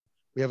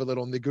We have a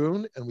little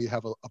nigun and we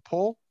have a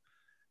pull,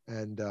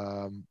 and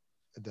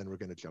then we're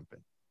going to jump in.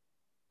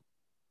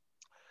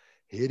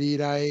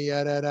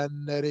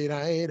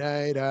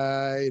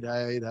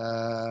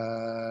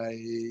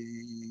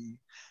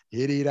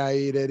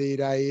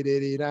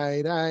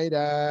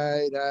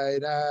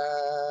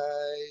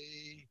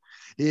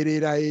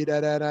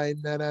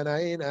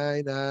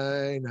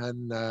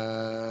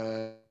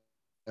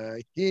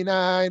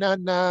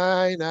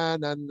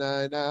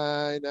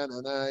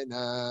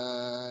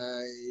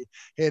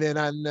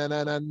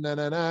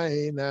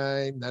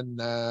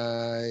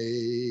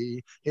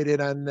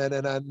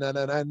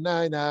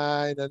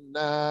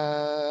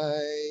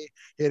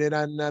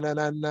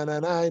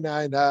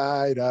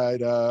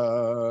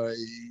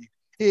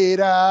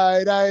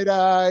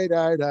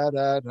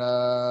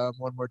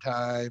 One more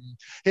time.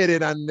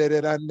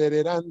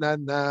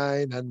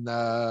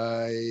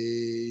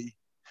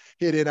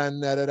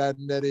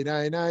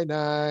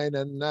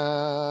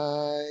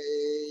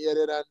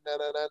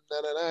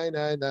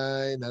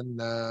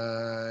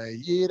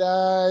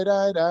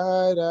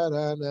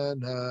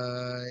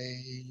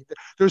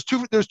 There's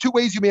two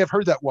ways you may have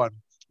heard that one.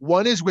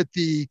 One is with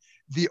the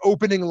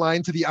opening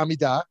line to the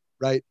Amidah,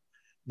 right?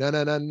 Na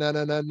na na na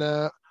na na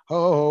na.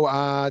 Oh,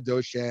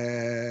 Adoshem.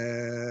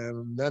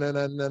 Na na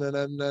na na na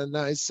na na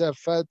na.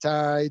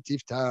 Sefatai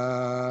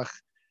tiftach.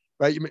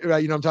 Right,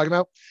 right. You know what I'm talking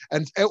about?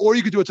 And or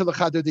you could do it to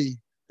Lechadodi.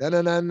 Na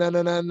na na na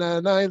na na na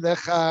na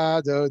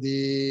Lechadodi.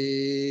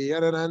 Na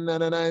na na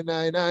na na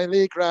na na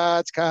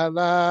Likrat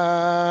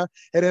Kala.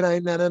 Na na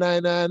na na na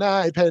na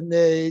na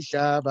Penei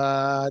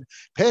Shabbat.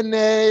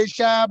 Penei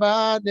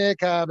Shabbat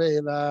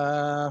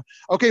Nekabela.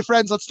 Okay,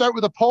 friends, let's start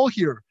with a poll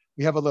here.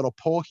 We have a little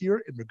poll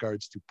here in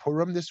regards to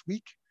Purim this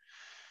week.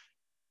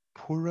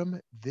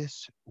 Purim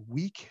this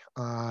week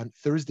on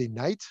Thursday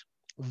night.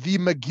 The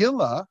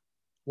Megillah.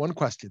 One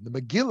question. The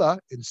Megillah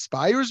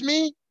inspires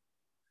me,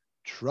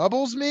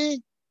 troubles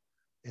me,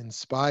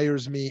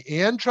 inspires me,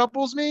 and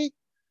troubles me.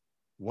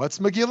 What's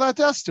Megillat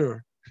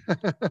Esther?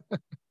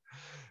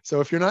 So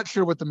if you're not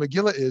sure what the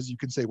Megillah is, you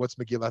can say, what's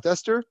Megillat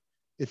Esther?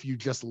 If you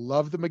just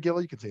love the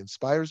Megillah, you can say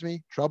inspires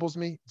me, troubles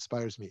me,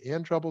 inspires me,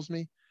 and troubles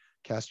me.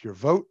 Cast your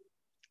vote.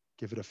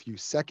 Give it a few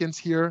seconds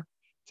here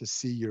to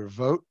see your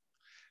vote.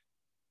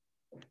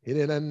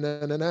 Okay,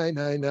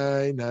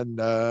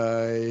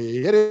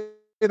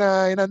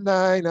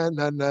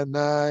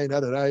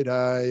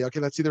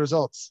 let's see the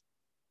results.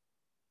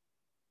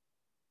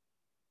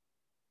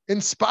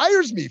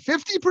 Inspires me,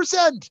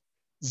 50%.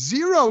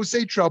 0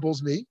 say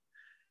troubles me.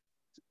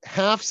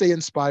 Half say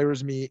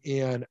inspires me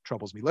and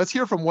troubles me. Let's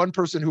hear from one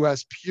person who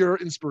has pure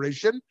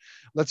inspiration.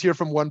 Let's hear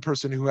from one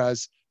person who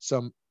has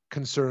some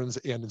concerns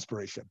and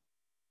inspiration.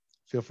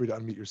 Feel free to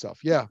unmute yourself.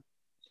 Yeah.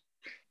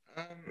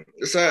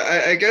 So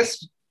I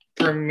guess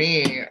for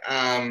me,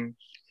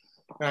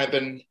 I've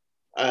been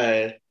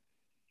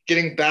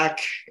getting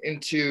back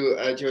into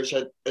Jewish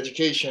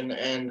education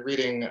and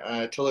reading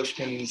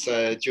Telushkin's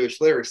Jewish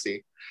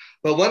literacy.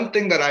 But one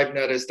thing that I've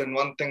noticed, and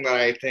one thing that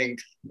I think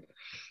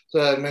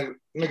the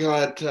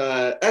Megillat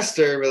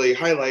Esther really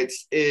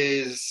highlights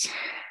is,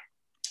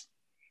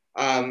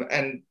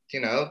 and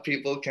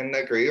people can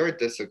agree or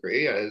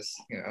disagree, as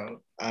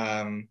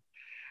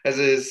as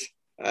is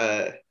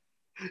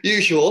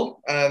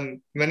usual.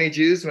 Many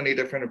Jews, many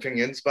different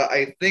opinions, but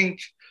I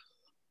think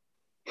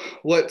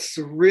what's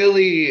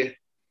really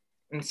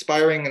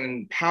inspiring and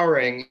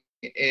empowering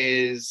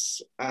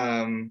is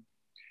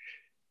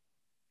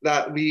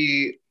that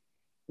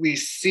we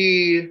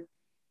see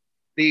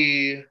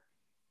the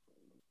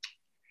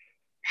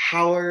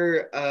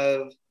power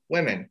of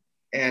women.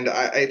 And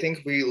I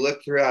think we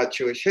look throughout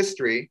Jewish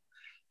history,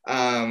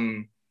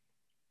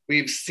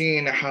 we've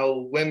seen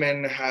how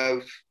women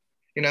have,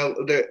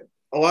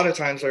 a lot of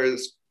times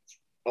there's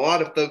a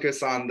lot of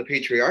focus on the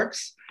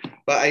patriarchs,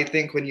 but I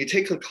think when you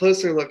take a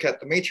closer look at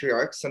the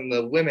matriarchs and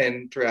the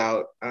women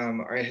throughout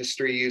our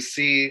history, you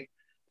see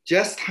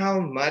just how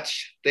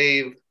much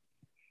they've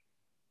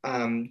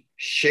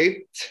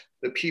shaped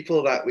the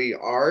people that we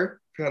are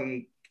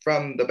from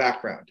the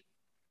background.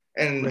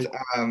 And, right.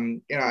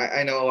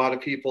 I know a lot of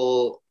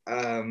people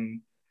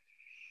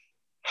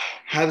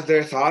have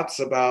their thoughts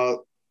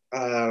about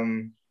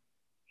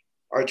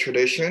our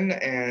tradition.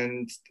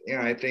 And,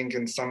 I think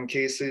in some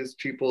cases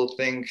people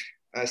think,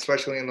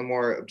 especially in the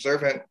more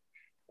observant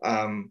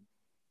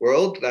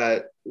world,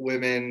 that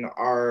women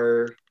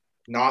are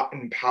not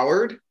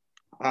empowered.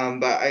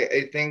 But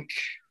I think,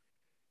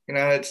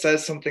 it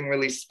says something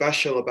really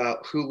special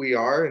about who we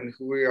are and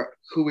who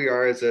we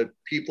are as a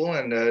people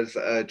and as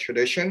a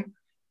tradition.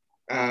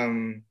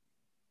 And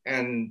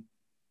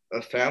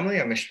a family,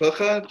 a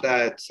mishpacha,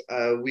 that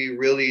we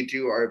really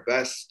do our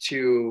best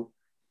to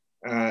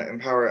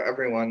empower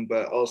everyone,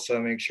 but also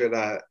make sure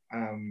that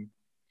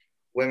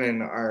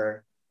women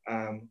are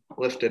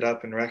lifted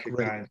up and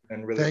recognized. Great.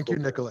 And really Thank you,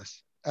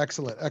 Nicholas.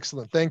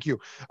 Excellent. Thank you.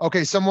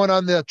 Okay, someone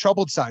on the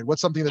troubled side.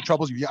 What's something that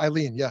troubles you? Yeah,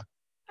 Eileen, yeah.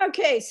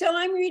 Okay, so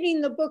I'm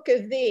reading the book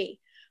of thee.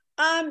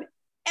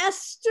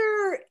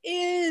 Esther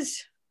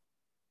is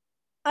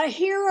a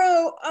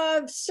hero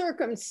of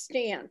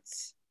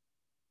circumstance.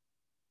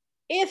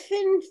 If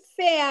in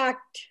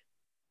fact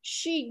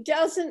she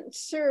doesn't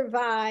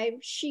survive,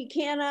 she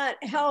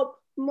cannot help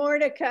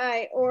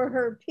Mordecai or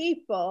her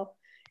people.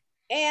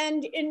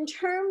 And in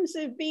terms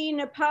of being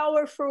a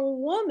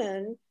powerful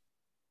woman,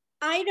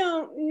 I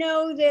don't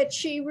know that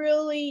she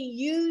really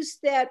used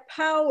that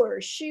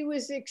power. She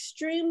was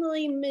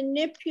extremely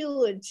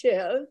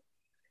manipulative.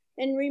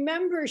 And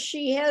remember,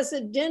 she has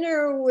a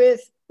dinner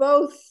with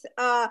both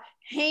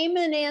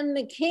Haman and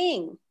the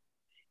king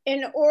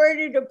in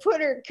order to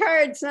put her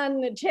cards on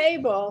the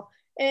table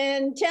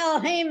and tell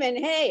Haman,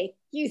 hey,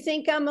 you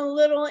think I'm a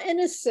little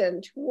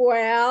innocent?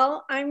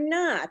 Well, I'm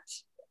not.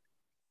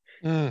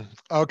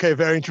 Okay,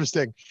 very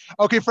interesting.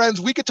 Okay, friends,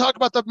 we could talk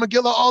about the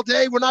Megillah all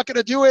day. We're not going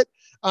to do it,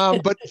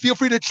 but feel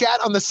free to chat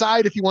on the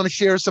side if you want to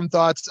share some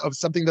thoughts of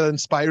something that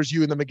inspires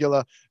you in the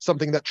Megillah,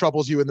 something that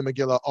troubles you in the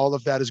Megillah. All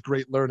of that is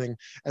great learning.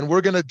 And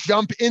we're going to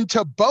jump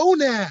into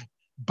Boneh.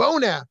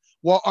 Boneh.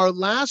 Well, our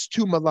last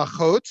two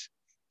malachot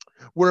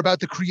were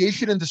about the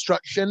creation and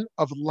destruction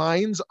of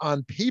lines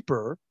on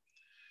paper,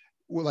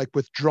 like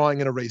with drawing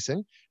and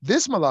erasing.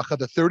 This malacha,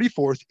 the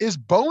 34th, is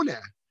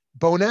Boneh.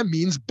 Boneh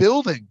means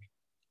building,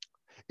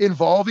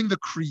 involving the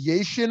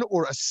creation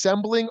or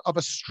assembling of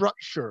a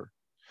structure.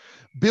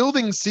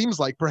 Building seems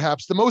like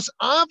perhaps the most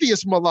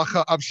obvious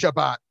malacha of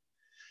Shabbat,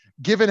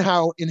 given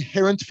how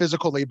inherent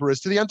physical labor is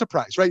to the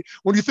enterprise, right?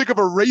 When you think of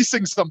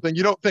erasing something,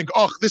 you don't think,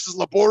 oh, this is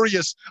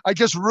laborious. I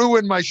just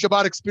ruined my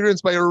Shabbat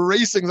experience by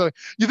erasing something.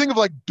 You think of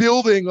like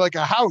building like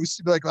a house,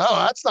 you'd be like,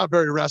 oh, that's not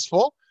very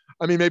restful.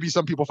 I mean, maybe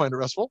some people find it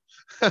restful.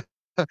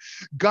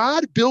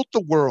 God built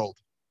the world,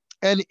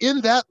 and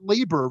in that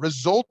labor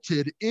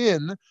resulted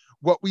in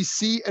what we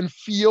see and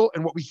feel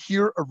and what we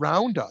hear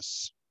around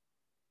us.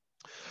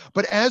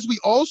 But as we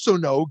also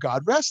know,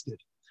 God rested.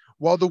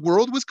 While the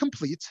world was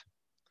complete,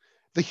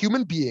 the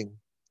human being,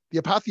 the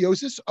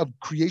apotheosis of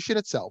creation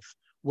itself,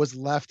 was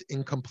left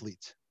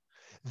incomplete.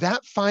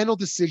 That final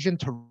decision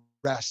to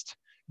rest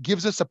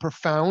gives us a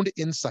profound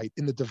insight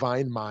in the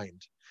divine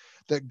mind,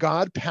 that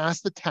God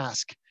passed the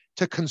task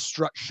to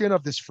construction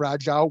of this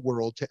fragile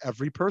world to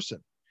every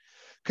person.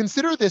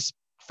 Consider this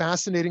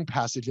fascinating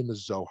passage in the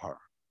Zohar,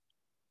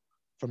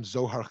 from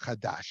Zohar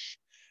Chadash.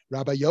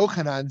 Rabbi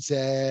Yochanan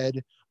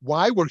said,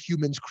 why were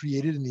humans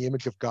created in the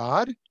image of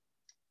God?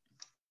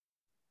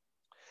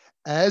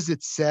 As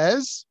it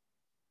says,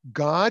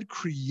 God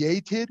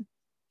created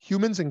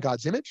humans in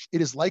God's image.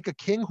 It is like a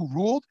king who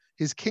ruled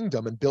his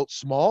kingdom and built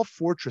small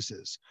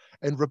fortresses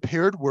and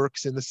repaired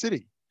works in the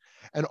city.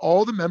 And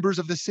all the members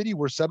of the city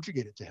were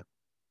subjugated to him.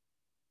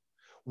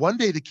 One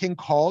day the king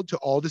called to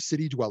all the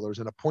city dwellers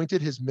and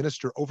appointed his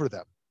minister over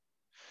them.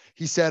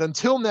 He said,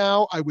 until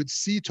now, I would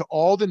see to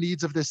all the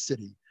needs of this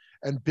city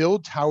and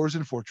build towers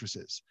and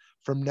fortresses.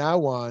 From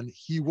now on,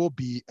 he will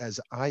be as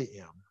I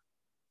am.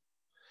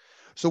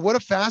 So what a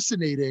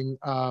fascinating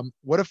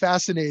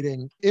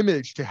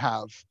image to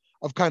have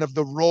of kind of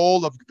the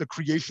role of the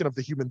creation of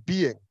the human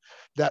being,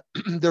 that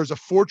there's a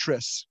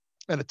fortress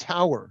and a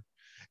tower,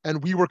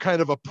 and we were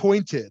kind of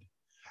appointed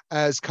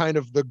as kind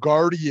of the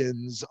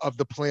guardians of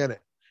the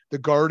planet, the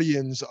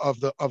guardians of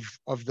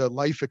the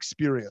life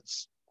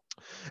experience.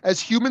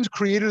 As humans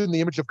created in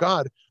the image of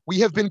God, we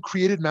have been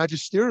created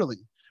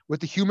magisterially with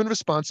the human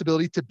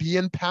responsibility to be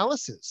in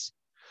palaces.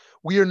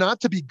 We are not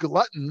to be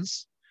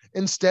gluttons.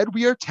 Instead,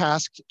 we are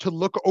tasked to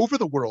look over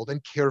the world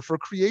and care for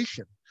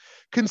creation.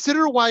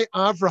 Consider why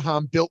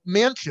Abraham built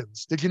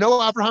mansions. Did you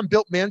know Abraham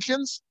built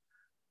mansions?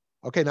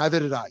 Okay, neither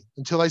did I,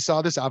 until I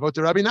saw this Avot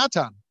de Rabbi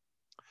Natan.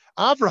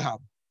 Abraham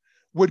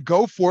would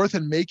go forth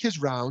and make his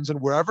rounds,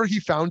 and wherever he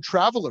found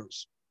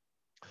travelers,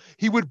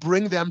 he would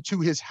bring them to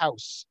his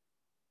house.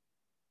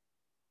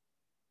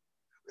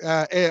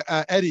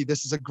 Eddie,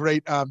 this is a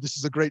great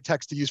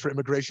text to use for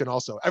immigration.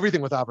 Also,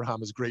 everything with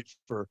Abraham is great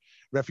for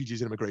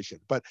refugees and immigration.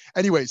 But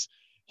anyways,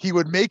 he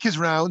would make his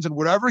rounds, and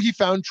wherever he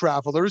found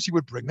travelers, he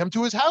would bring them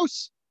to his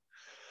house.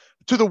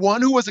 To the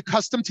one who was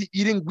accustomed to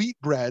eating wheat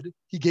bread,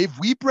 he gave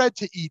wheat bread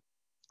to eat.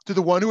 To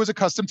the one who was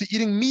accustomed to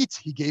eating meat,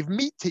 he gave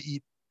meat to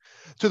eat.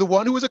 To the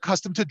one who was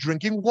accustomed to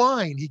drinking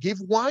wine, he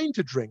gave wine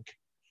to drink.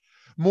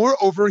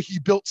 Moreover, he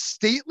built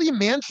stately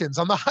mansions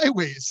on the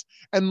highways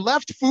and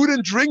left food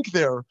and drink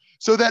there,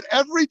 so that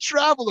every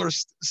traveler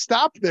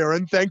stopped there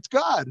and thanked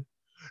God.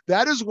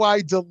 That is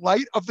why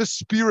delight of the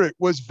Spirit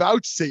was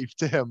vouchsafed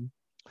to him.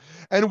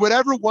 And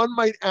whatever one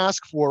might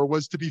ask for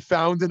was to be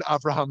found in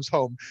Abraham's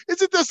home.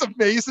 Isn't this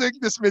amazing,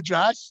 this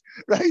midrash,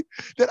 right?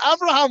 That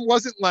Abraham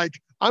wasn't like,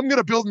 I'm going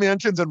to build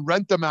mansions and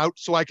rent them out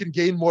so I can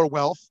gain more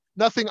wealth.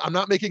 Nothing, I'm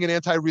not making an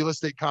anti-real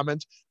estate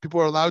comment. People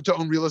are allowed to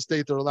own real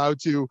estate. They're allowed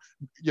to,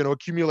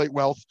 accumulate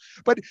wealth.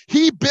 But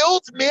he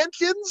built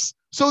mansions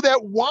so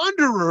that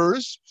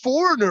wanderers,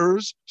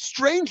 foreigners,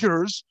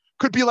 strangers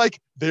could be like,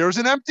 there's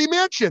an empty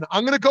mansion.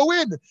 I'm going to go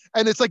in.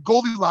 And it's like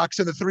Goldilocks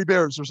and the Three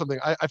Bears or something.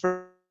 I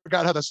forget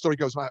forgot how that story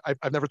goes.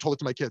 I've never told it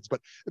to my kids,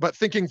 but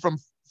thinking from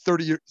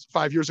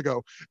 5 years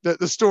ago,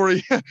 the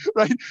story,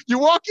 right? You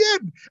walk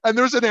in and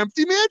there's an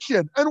empty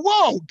mansion, and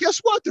whoa, guess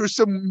what? There's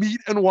some meat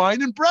and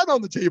wine and bread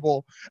on the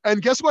table,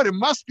 and guess what? It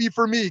must be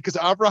for me because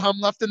Abraham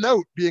left a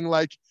note being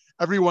like,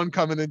 "Everyone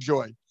come and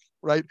enjoy,"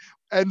 right?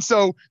 And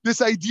so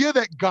this idea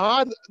that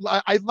God,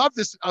 I love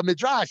this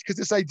midrash because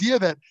this idea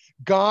that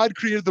God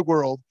created the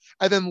world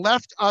and then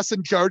left us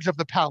in charge of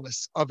the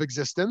palace of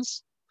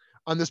existence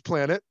on this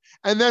planet.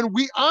 And then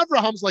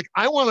Abraham's like,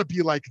 I want to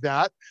be like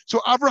that.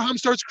 So Abraham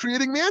starts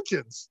creating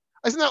mansions.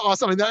 Isn't that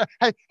awesome? I mean,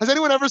 hey, has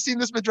anyone ever seen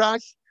this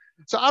midrash?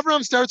 So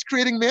Abraham starts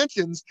creating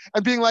mansions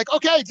and being like,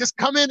 okay, just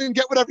come in and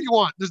get whatever you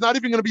want. There's not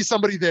even going to be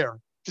somebody there.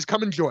 Just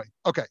come enjoy.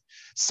 Okay.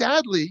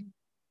 Sadly,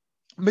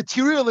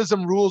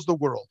 materialism rules the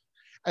world.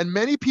 And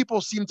many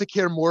people seem to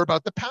care more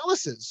about the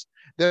palaces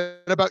than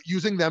about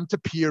using them to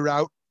peer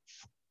out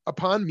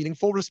upon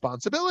meaningful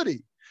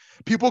responsibility.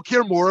 People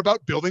care more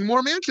about building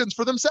more mansions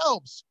for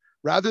themselves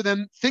rather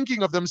than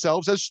thinking of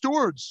themselves as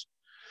stewards.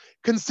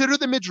 Consider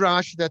the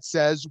midrash that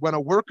says when a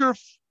worker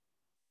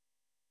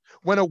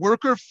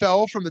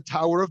fell from the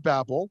Tower of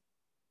Babel,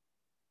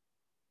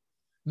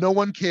 no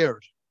one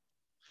cared.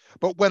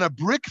 But when a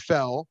brick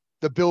fell,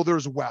 the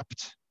builders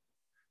wept.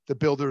 The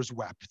builders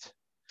wept.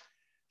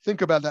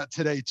 Think about that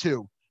today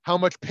too. How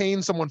much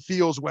pain someone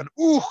feels when,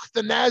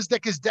 the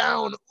NASDAQ is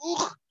down,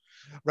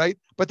 right?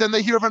 But then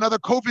they hear of another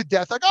COVID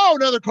death, like, oh,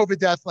 another COVID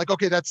death. Like,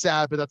 okay, that's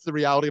sad, but that's the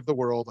reality of the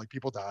world. Like,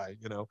 people die,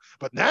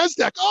 But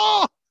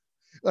NASDAQ,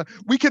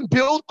 we can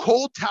build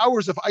cold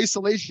towers of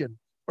isolation,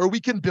 or we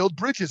can build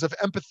bridges of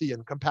empathy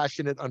and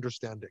compassionate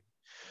understanding.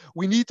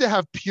 We need to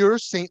have pure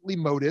saintly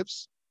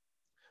motives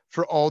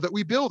for all that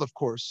we build, of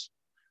course,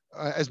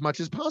 as much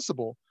as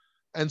possible.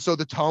 And so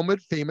the Talmud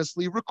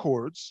famously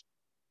records,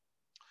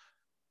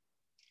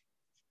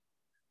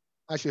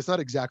 actually, it's not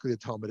exactly the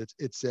Talmud.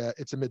 It's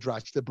a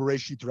midrash, the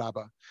Bereshit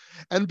Rabbah.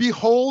 And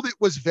behold, it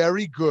was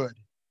very good.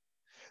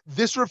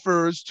 This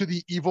refers to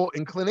the evil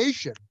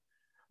inclination.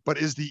 But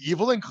is the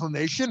evil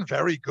inclination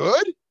very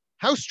good?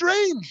 How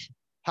strange.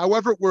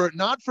 However, were it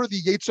not for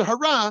the Yetzer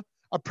Hara,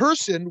 a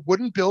person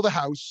wouldn't build a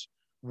house,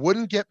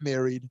 wouldn't get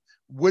married,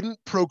 wouldn't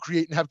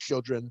procreate and have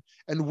children,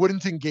 and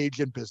wouldn't engage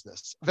in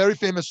business. Very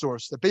famous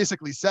source that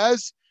basically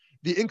says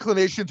the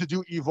inclination to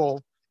do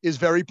evil is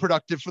very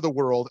productive for the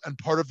world and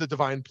part of the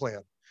divine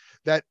plan.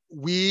 That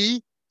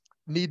we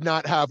need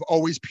not have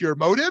always pure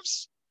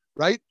motives,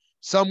 right?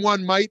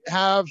 Someone might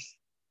have,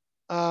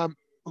 someone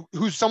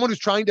who's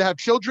trying to have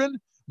children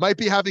might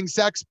be having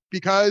sex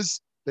because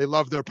they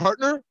love their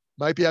partner,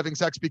 might be having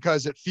sex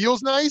because it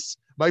feels nice,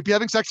 might be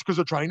having sex because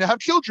they're trying to have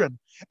children.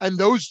 And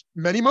those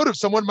many motives,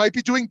 someone might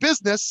be doing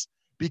business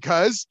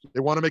because they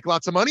want to make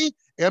lots of money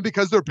and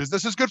because their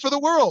business is good for the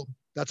world.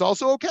 That's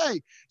also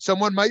okay.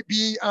 Someone might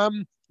be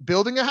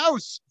building a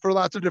house for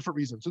lots of different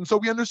reasons. And so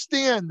we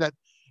understand that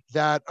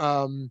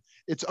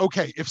it's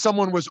okay. If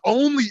someone was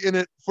only in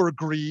it for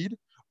greed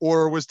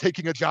or was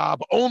taking a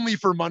job only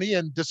for money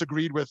and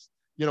disagreed with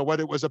what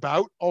it was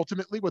about,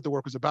 ultimately what the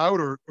work was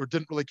about, or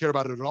didn't really care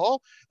about it at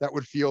all, that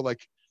would feel like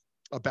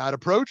a bad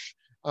approach.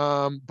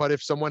 But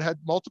if someone had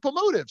multiple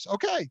motives,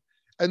 okay.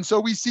 And so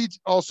we see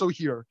also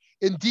here,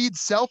 indeed,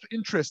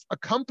 self-interest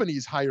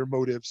accompanies higher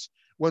motives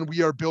when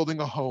we are building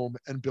a home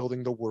and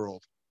building the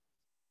world.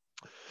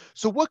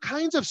 So what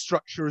kinds of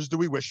structures do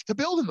we wish to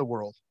build in the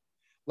world?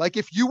 Like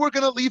if you were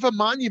going to leave a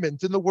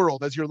monument in the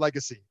world as your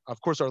legacy,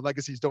 of course, our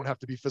legacies don't have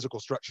to be physical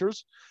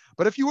structures,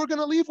 but if you were going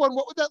to leave one,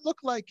 what would that look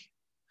like?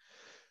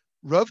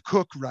 Rav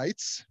Kook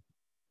writes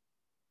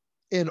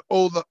in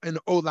Olat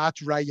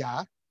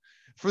Raya,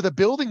 for the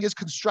building is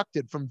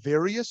constructed from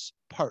various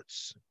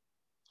parts,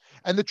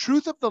 and the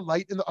truth of the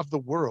light of the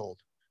world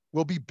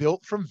will be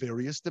built from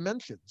various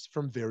dimensions,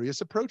 from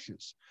various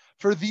approaches.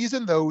 For these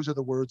and those are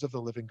the words of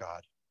the living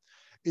God.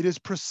 It is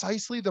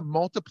precisely the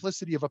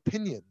multiplicity of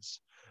opinions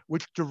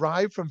which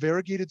derive from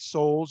variegated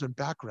souls and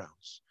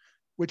backgrounds,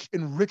 which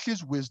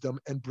enriches wisdom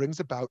and brings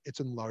about its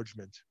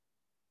enlargement.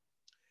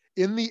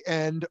 In the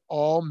end,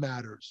 all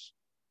matters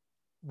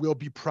will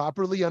be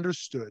properly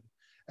understood,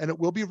 and it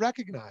will be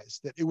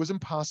recognized that it was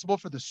impossible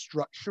for the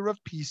structure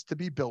of peace to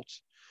be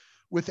built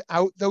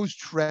without those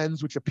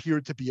trends which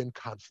appeared to be in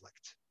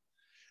conflict.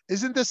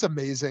 Isn't this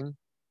amazing?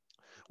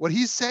 What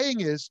he's saying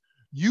is,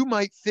 you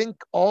might think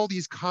all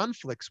these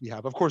conflicts we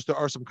have, of course, there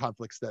are some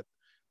conflicts that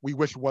we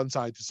wish one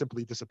side to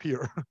simply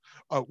disappear,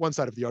 one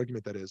side of the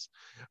argument, that is.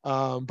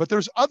 But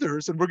there's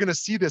others, and we're going to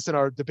see this in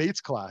our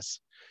debates class,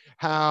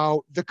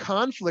 how the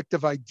conflict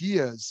of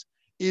ideas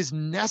is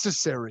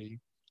necessary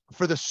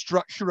for the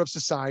structure of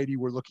society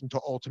we're looking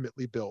to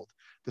ultimately build,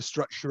 the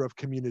structure of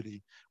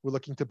community we're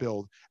looking to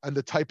build, and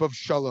the type of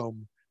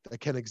shalom that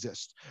can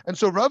exist. And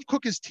so Rav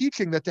Kook is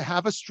teaching that to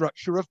have a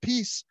structure of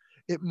peace,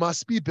 it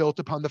must be built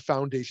upon the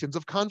foundations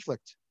of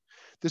conflict.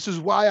 This is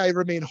why I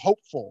remain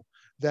hopeful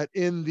that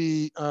in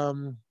the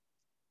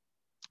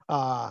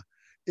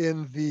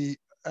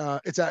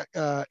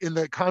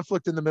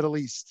conflict in the Middle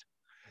East,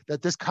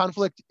 that this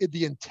conflict,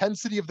 the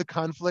intensity of the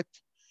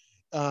conflict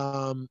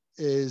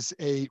is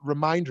a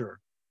reminder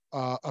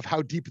of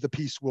how deep the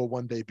peace will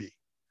one day be.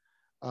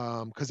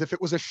 Because if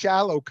it was a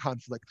shallow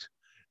conflict,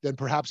 then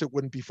perhaps it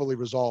wouldn't be fully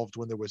resolved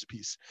when there was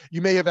peace.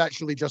 You may have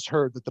actually just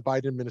heard that the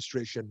Biden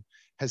administration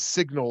has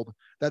signaled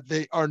that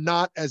they are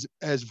not, as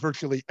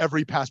virtually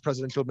every past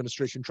presidential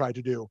administration tried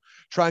to do,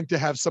 trying to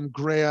have some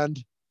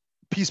grand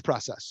peace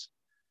process.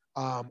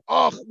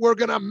 We're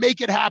going to make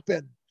it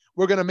happen.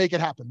 We're going to make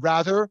it happen.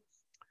 Rather,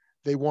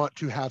 they want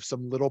to have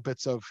some little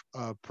bits of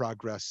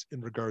progress in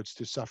regards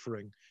to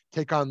suffering,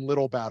 take on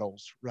little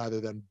battles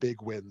rather than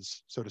big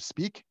wins, so to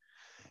speak.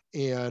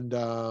 And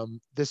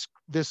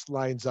this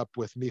lines up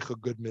with Micha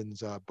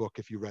Goodman's book,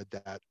 if you read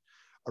that,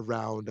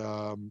 around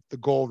the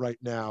goal right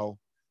now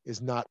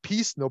is not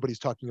peace. Nobody's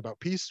talking about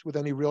peace with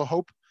any real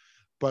hope,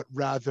 but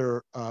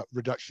rather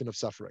reduction of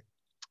suffering.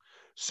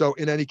 So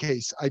in any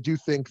case, I do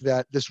think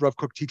that this Rav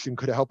Kook teaching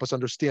could help us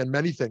understand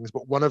many things,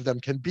 but one of them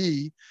can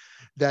be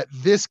that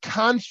this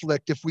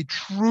conflict, if we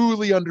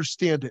truly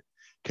understand it,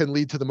 can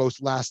lead to the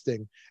most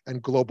lasting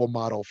and global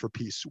model for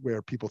peace,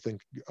 where people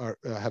think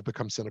have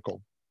become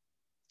cynical.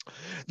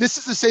 This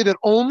is to say that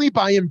only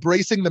by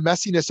embracing the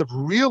messiness of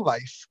real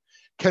life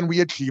can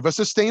we achieve a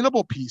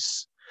sustainable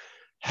peace.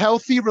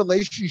 Healthy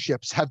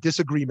relationships have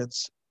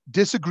disagreements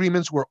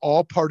where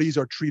all parties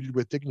are treated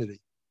with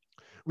dignity.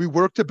 We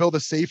work to build a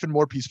safe and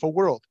more peaceful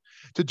world.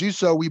 To do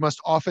so, we must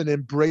often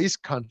embrace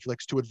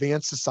conflicts to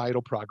advance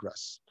societal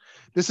progress.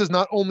 This is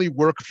not only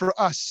work for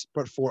us,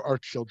 but for our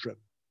children.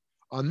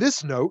 On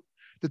this note,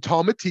 the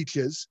Talmud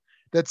teaches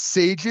that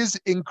sages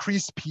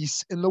increase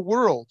peace in the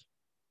world.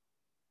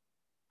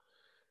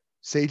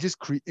 Sages,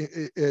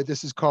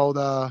 this is called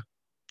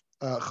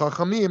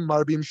Chachamim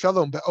Marbim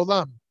Shalom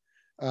Be'olam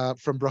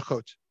from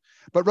Brachot.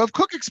 But Rav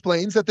Kook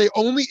explains that they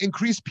only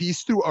increase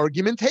peace through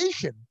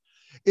argumentation.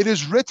 It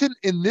is written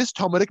in this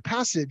Talmudic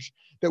passage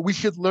that we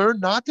should learn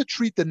not to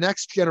treat the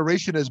next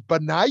generation as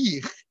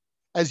banayich,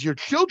 as your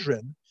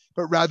children,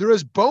 but rather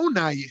as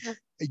bonayich,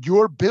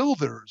 your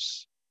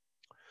builders,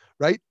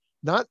 right?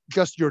 Not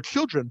just your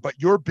children, but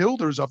your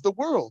builders of the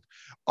world.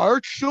 Our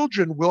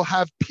children will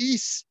have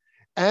peace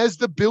as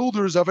the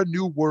builders of a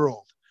new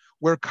world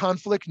where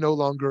conflict no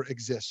longer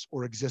exists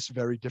or exists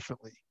very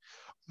differently.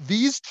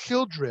 These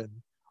children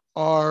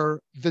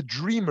are the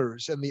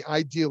dreamers and the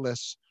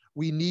idealists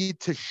we need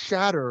to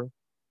shatter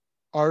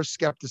our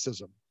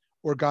skepticism,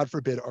 or God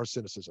forbid, our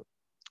cynicism.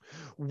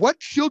 What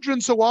children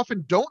so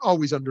often don't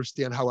always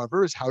understand,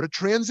 however, is how to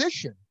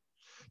transition.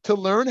 To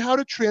learn how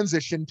to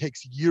transition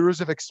takes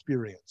years of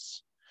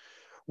experience.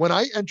 When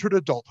I entered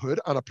adulthood,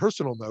 on a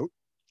personal note,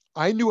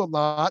 I knew a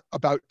lot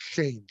about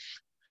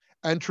change,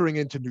 entering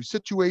into new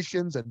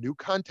situations and new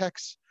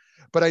contexts,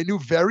 but I knew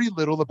very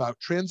little about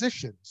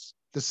transitions,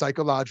 the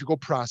psychological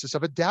process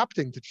of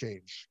adapting to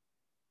change.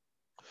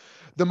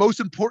 The most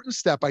important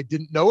step I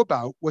didn't know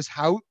about was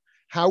how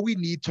we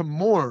need to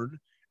mourn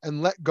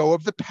and let go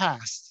of the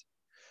past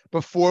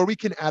before we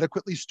can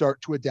adequately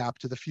start to adapt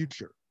to the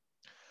future.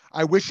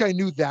 I wish I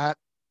knew that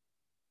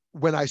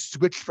when I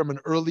switched from an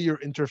earlier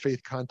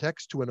interfaith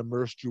context to an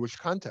immersed Jewish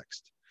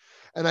context.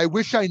 And I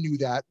wish I knew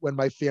that when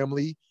my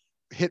family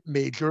hit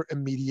major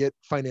immediate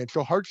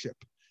financial hardship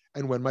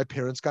and when my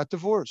parents got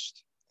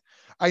divorced.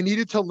 I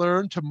needed to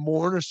learn to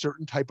mourn a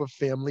certain type of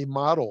family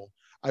model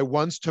I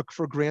once took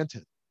for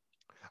granted.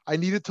 I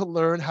needed to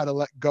learn how to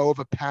let go of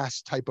a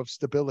past type of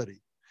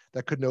stability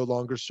that could no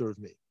longer serve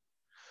me.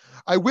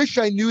 I wish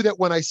I knew that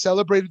when I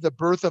celebrated the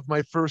birth of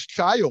my first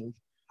child,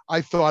 I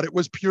thought it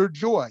was pure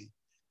joy,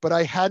 but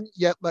I hadn't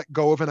yet let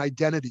go of an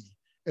identity,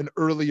 an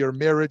earlier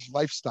marriage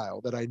lifestyle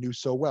that I knew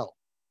so well.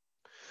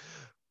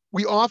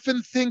 We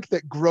often think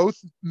that growth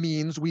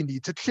means we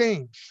need to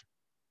change,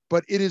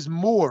 but it is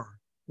more.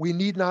 We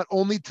need not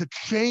only to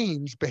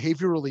change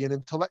behaviorally and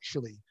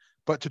intellectually,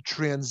 but to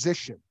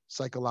transition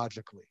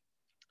psychologically.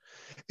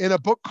 In a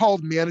book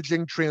called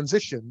Managing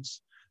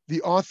Transitions,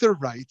 the author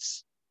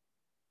writes,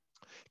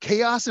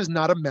 chaos is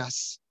not a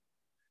mess,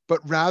 but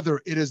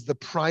rather it is the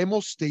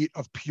primal state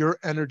of pure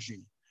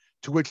energy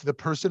to which the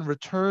person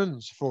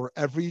returns for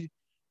every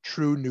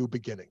true new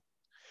beginning.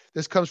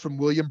 This comes from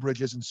William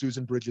Bridges and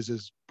Susan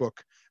Bridges'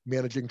 book,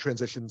 Managing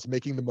Transitions,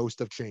 Making the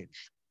Most of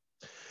Change.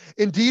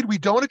 Indeed, we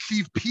don't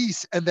achieve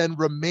peace and then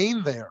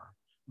remain there.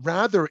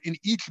 Rather, in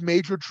each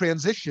major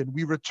transition,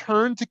 we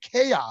return to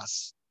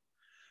chaos,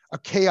 a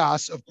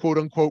chaos of quote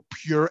unquote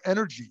pure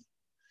energy.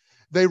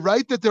 They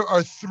write that there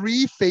are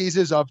 3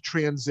 phases of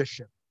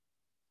transition.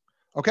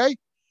 Okay?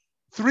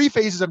 3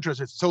 phases of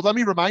transition. So let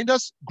me remind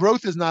us,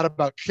 growth is not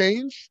about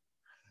change.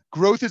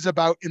 Growth is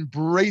about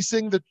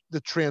embracing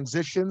the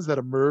transitions that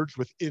emerge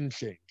within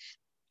change.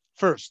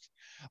 First,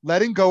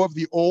 letting go of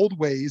the old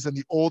ways and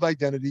the old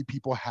identity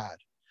people had.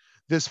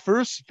 This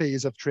first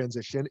phase of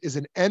transition is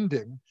an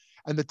ending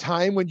and the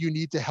time when you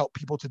need to help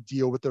people to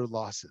deal with their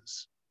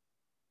losses.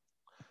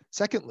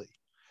 Secondly,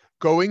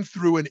 going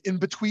through an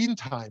in-between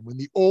time when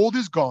the old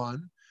is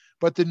gone,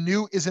 but the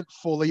new isn't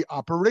fully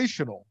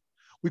operational.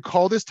 We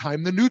call this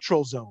time the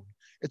neutral zone.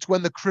 It's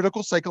when the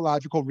critical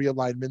psychological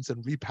realignments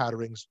and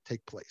repatterings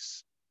take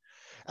place.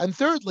 And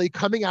thirdly,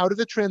 coming out of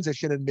the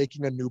transition and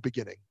making a new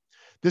beginning.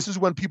 This is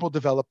when people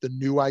develop the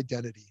new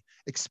identity,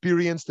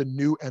 experience the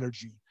new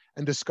energy,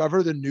 and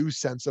discover the new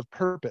sense of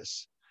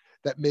purpose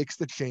that makes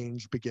the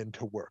change begin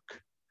to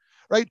work,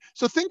 right?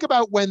 So think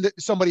about when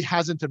somebody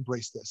hasn't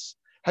embraced this.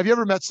 Have you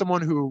ever met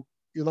someone who,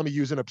 let me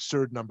use an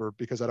absurd number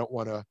because I don't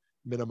want to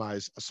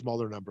minimize a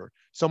smaller number,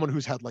 someone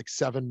who's had like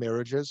 7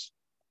 marriages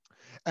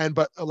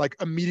but like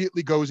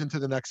immediately goes into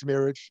the next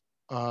marriage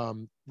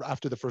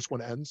after the first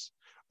one ends,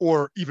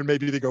 or even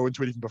maybe they go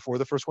into it even before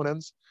the first one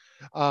ends.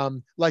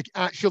 Like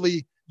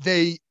actually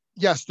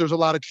yes, there's a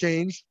lot of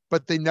change,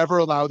 but they never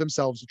allow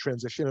themselves to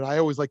transition. And I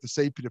always like to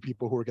say to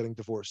people who are getting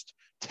divorced,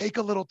 take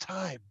a little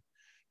time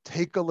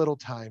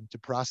to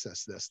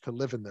process this, to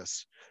live in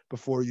this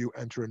before you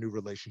enter a new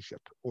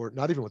relationship, or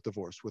not even with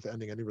divorce, with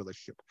ending any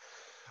relationship.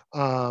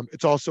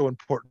 It's also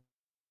important,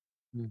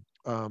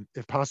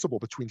 if possible,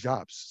 between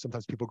jobs.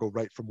 Sometimes people go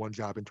right from one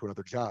job into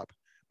another job,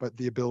 but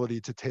the ability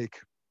to take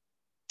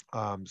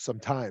some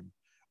time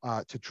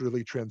to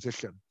truly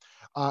transition.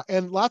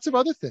 And lots of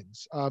other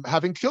things.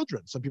 Having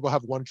children. Some people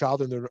have one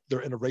child and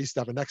they're in a race to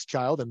have a next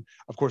child. And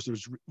of course,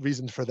 there's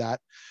reasons for that.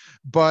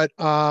 But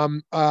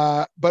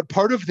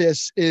part of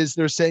this is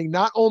they're saying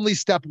not only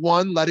step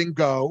 1, letting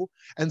go,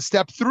 and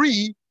step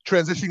 3,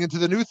 transitioning into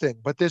the new thing,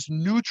 but this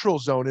neutral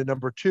zone in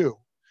number 2,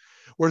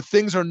 where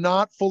things are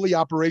not fully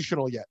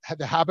operational yet.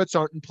 The habits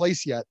aren't in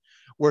place yet,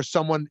 where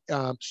someone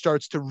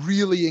starts to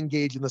really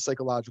engage in the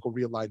psychological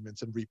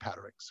realignments and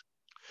repatterings.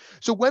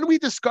 So when we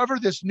discover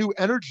this new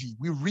energy,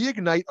 we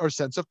reignite our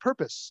sense of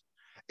purpose.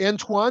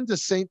 Antoine de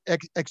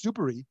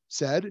Saint-Exupéry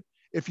said,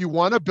 if you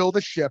want to build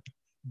a ship,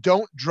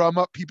 don't drum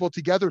up people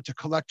together to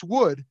collect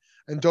wood,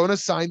 and don't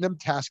assign them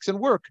tasks and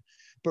work,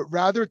 but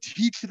rather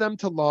teach them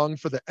to long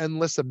for the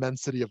endless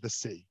immensity of the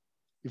sea.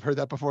 You've heard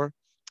that before?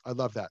 I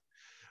love that.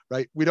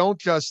 Right? We don't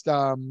just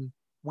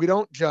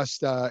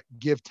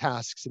give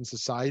tasks in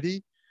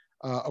society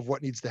of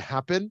what needs to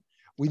happen.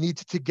 We need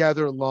to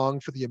together long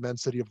for the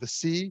immensity of the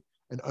sea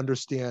and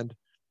understand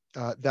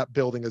that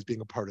building as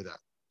being a part of that.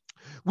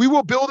 We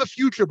will build a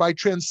future by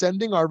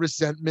transcending our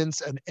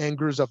resentments and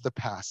angers of the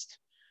past.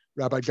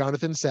 Rabbi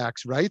Jonathan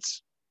Sachs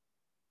writes,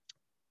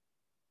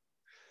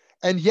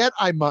 and yet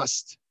I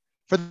must,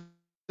 for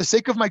the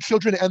sake of my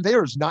children and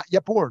theirs not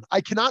yet born, I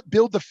cannot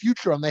build the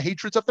future on the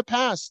hatreds of the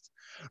past,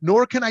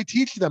 nor can I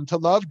teach them to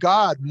love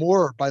God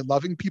more by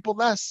loving people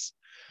less.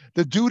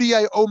 The duty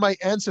I owe my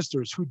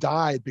ancestors who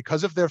died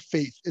because of their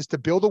faith is to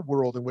build a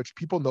world in which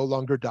people no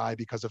longer die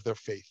because of their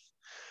faith.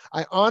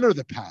 I honor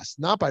the past,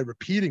 not by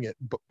repeating it,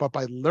 but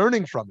by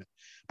learning from it,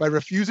 by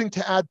refusing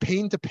to add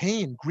pain to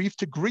pain, grief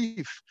to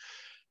grief.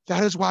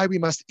 That is why we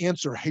must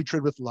answer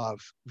hatred with love,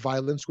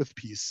 violence with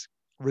peace,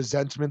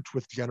 resentment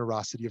with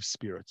generosity of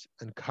spirit,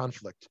 and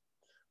conflict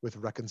with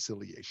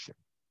reconciliation.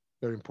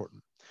 Very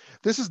important.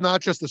 This is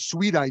not just a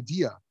sweet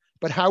idea,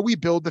 but how we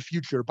build the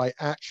future by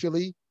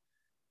actually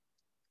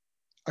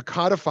a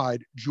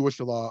codified Jewish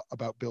law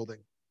about building.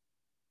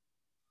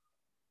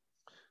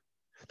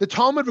 The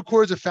Talmud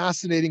records a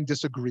fascinating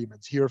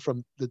disagreement here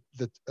from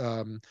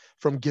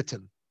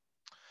Gittin.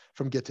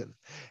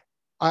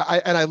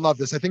 I love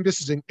this. I think this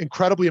is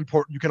incredibly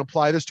important. You can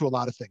apply this to a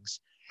lot of things.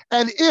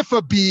 And if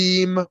a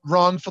beam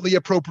wrongfully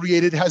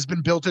appropriated has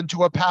been built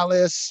into a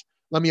palace,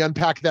 let me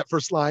unpack that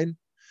first line.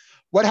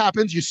 What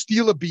happens? You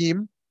steal a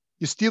beam,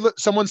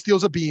 someone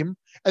steals a beam,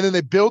 and then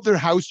they build their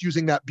house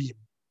using that beam.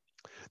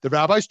 The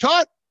rabbis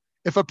taught,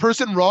 if a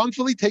person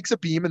wrongfully takes a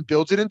beam and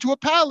builds it into a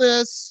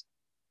palace,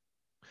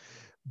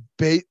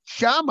 Beit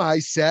Shammai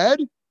said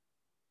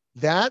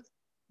that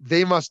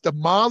they must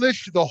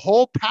demolish the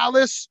whole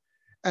palace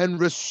and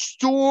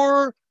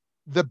restore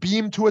the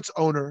beam to its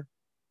owner.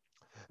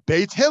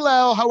 Beit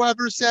Hillel,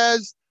 however,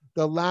 says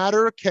the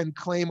latter can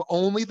claim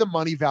only the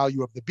money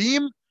value of the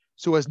beam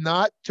so as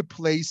not to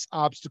place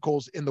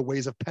obstacles in the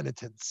ways of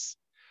penitence.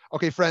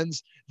 Okay,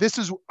 friends, this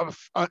is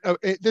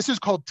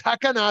called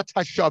takanat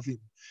hashavim.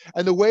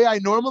 And the way I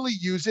normally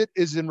use it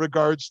is in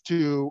regards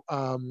to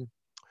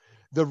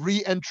the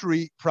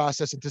re-entry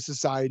process into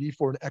society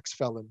for an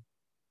ex-felon.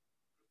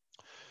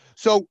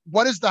 So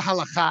what is the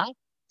halakha?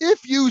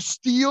 If you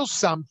steal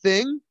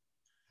something,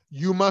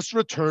 you must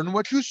return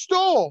what you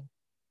stole.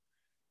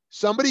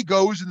 Somebody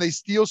goes and they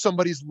steal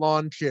somebody's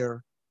lawn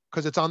chair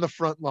because it's on the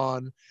front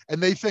lawn,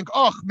 and they think,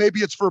 oh,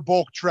 maybe it's for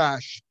bulk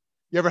trash.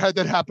 You ever had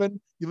that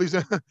happen? You leave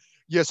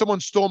yeah, someone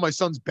stole my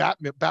son's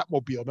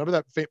Batmobile. Remember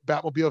that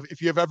Batmobile? If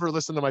you've ever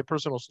listened to my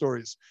personal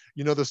stories,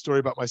 you know the story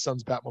about my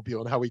son's Batmobile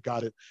and how he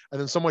got it.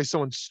 And then someone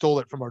stole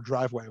it from our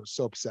driveway. I was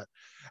so upset.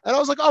 And I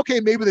was like, okay,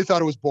 maybe they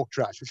thought it was bulk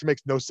trash, which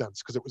makes no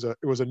sense because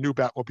it was a new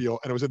Batmobile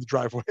and it was in the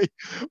driveway.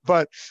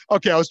 But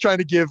okay, I was trying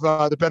to give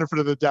the benefit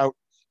of the doubt.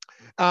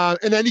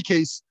 In any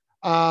case,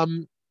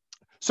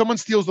 someone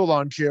steals the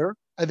lawn chair,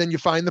 and then you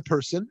find the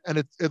person,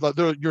 and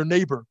they're your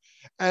neighbor.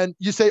 And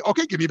you say,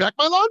 okay, give me back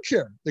my lawn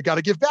chair. They got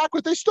to give back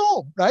what they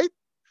stole, right?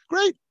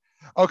 Great.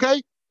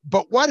 Okay.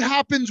 But what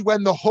happens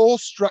when the whole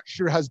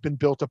structure has been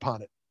built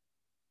upon it?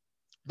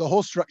 The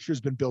whole structure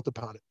has been built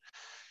upon it.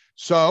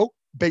 So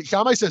Beit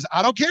Shammai says,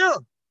 I don't care.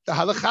 The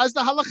halakha is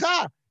the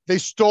halakha. They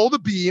stole the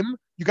beam.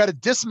 You got to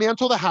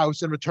dismantle the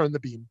house and return the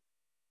beam.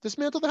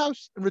 Dismantle the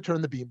house and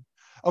return the beam.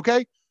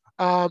 Okay?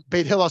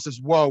 Beit Hillel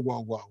says, whoa,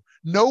 whoa, whoa.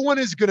 No one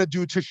is going to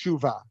do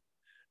teshuvah.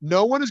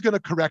 No one is going to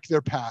correct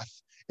their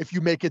path if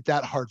you make it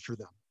that hard for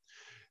them.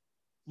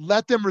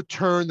 Let them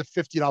return the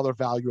 $50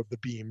 value of the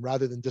beam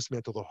rather than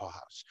dismantle the whole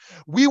house.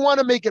 We want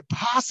to make it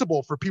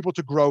possible for people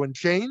to grow and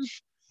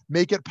change,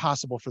 make it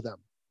possible for them.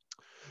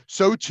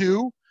 So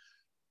too,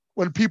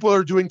 when people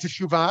are doing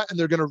teshuvah and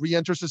they're going to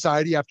re-enter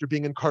society after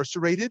being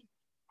incarcerated,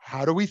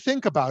 how do we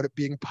think about it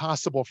being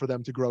possible for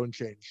them to grow and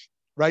change,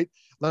 right?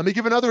 Let me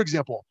give another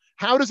example.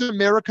 How does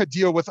America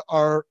deal with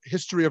our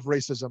history of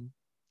racism?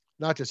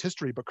 Not just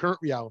history, but current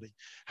reality.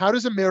 How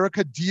does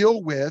America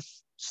deal with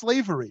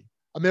slavery?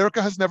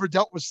 America has never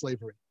dealt with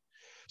slavery.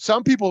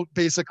 Some people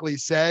basically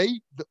say,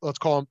 let's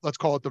call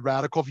it the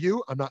radical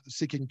view. I'm not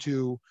seeking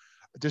to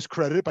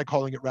discredit it by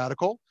calling it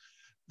radical.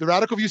 The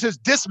radical view says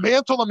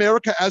dismantle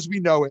America as we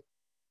know it,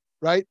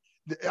 right?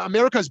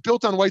 America is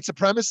built on white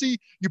supremacy.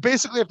 You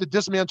basically have to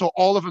dismantle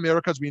all of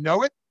America as we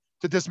know it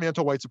to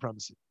dismantle white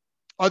supremacy.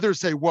 Others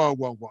say, whoa,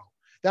 whoa, whoa.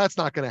 That's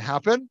not going to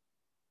happen.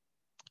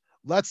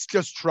 Let's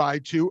just try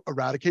to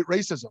eradicate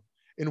racism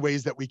in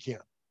ways that we can,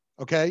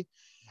 okay?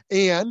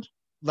 And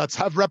let's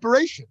have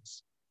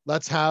reparations.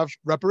 Let's have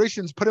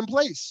reparations put in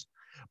place.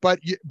 But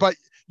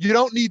you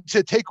don't need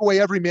to take away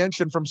every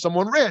mansion from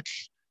someone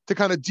rich to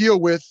kind of deal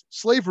with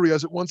slavery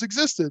as it once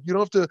existed. You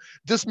don't have to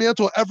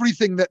dismantle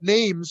everything that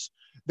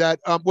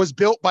was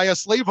built by a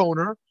slave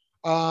owner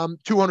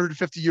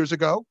 250 years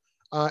ago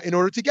in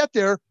order to get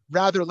there.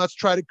 Rather, let's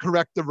try to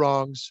correct the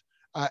wrongs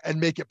and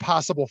make it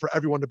possible for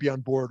everyone to be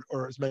on board,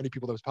 or as many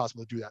people as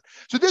possible to do that.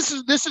 So this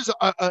is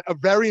a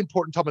very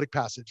important Talmudic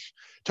passage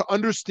to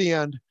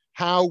understand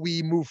how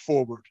we move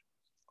forward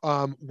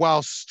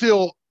while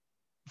still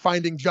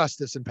finding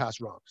justice in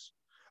past wrongs.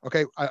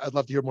 Okay, I'd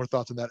love to hear more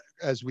thoughts on that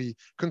as we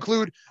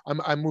conclude.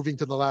 I'm moving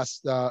to the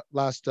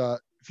last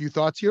few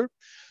thoughts here.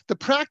 The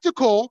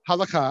practical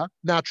halakha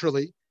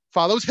naturally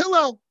follows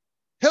Hillel.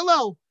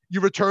 Hillel, you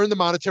return the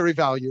monetary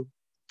value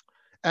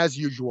as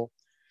usual.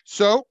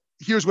 So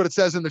here's what it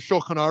says in the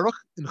Shulchan Aruch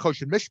in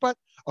Choshen Mishpat.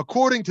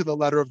 According to the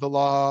letter of the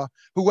law,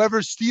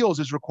 whoever steals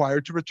is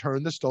required to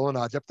return the stolen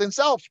object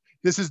himself.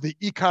 This is the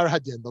Ikar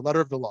Hadin, the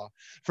letter of the law.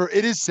 For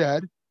it is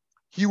said,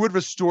 he would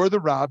restore the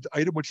robbed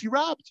item which he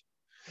robbed,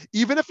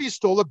 even if he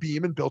stole a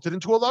beam and built it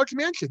into a large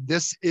mansion.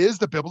 This is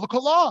the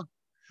biblical law.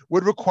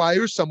 Would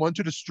require someone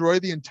to destroy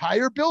the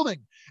entire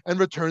building and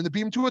return the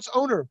beam to its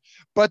owner.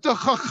 But the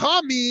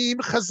Chachamim,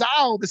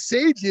 Chazal, the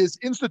sages,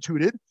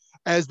 instituted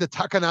as the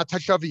Takanat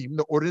Tashavim,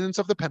 the ordinance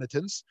of the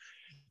penitents,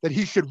 that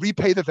he should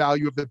repay the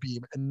value of the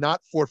beam and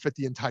not forfeit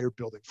the entire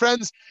building.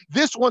 Friends,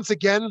 this once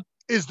again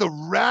is the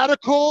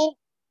radical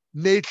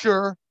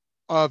nature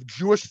of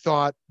Jewish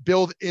thought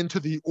built into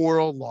the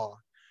oral law.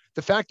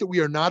 The fact that we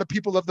are not a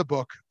people of the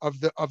book, of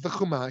the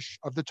Chumash,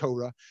 of the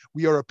Torah,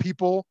 we are a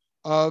people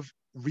of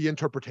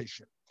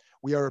reinterpretation.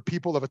 We are a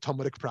people of a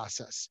Talmudic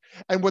process.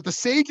 And what the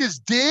sages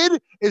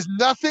did is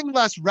nothing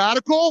less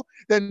radical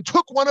than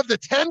took one of the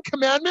 10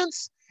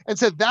 commandments and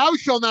said, thou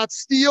shalt not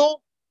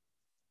steal,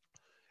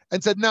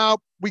 and said, no,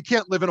 we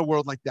can't live in a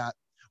world like that.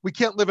 We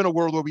can't live in a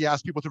world where we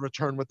ask people to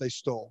return what they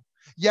stole.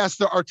 Yes,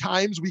 there are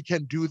times we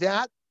can do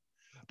that,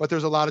 but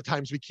there's a lot of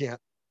times we can't,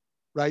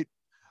 right?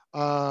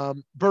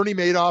 Bernie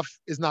Madoff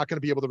is not going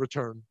to be able to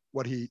return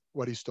what he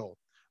stole,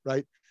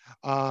 right?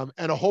 And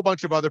a whole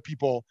bunch of other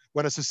people,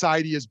 when a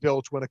society is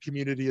built, when a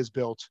community is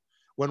built,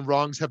 when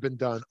wrongs have been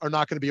done, are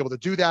not going to be able to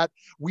do that.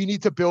 We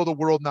need to build a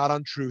world not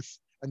on truth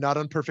and not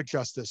on perfect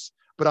justice,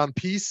 but on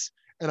peace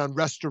and on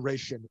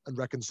restoration and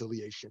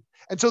reconciliation.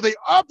 And so they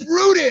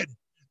uprooted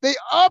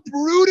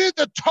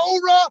the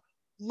Torah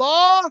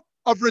law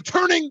of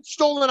returning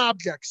stolen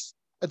objects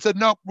and said,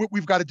 no,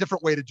 we've got a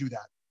different way to do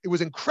that. It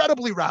was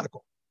incredibly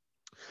radical.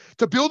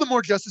 To build a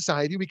more just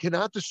society, we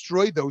cannot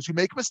destroy those who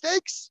make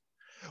mistakes.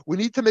 We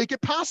need to make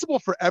it possible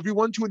for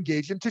everyone to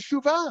engage in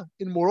teshuvah,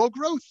 in moral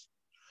growth.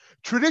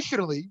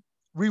 Traditionally,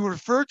 we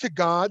refer to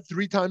God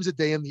 3 times a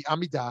day in the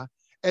Amidah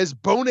as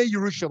Boneh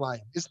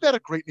Yerushalayim. Isn't that a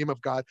great name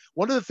of God?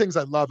 One of the things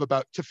I love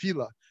about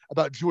tefillah,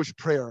 about Jewish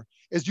prayer,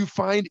 is you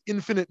find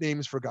infinite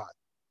names for God.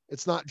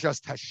 It's not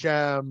just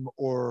Hashem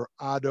or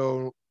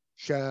Adon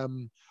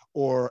Shem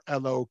or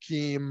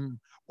Elohim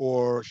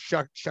or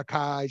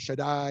Shakai,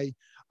 Shaddai,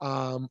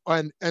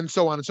 and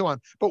so on and so on.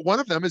 But one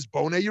of them is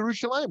Boneh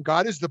Yerushalayim.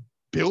 God is the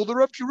builder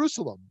of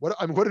Jerusalem. What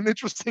an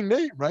interesting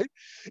name, right?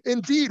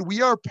 Indeed,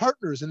 we are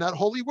partners in that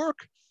holy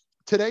work.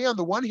 Today, on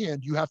the one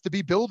hand, you have to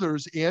be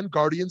builders and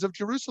guardians of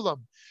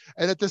Jerusalem.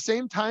 And at the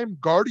same time,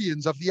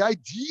 guardians of the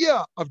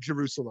idea of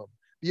Jerusalem.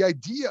 The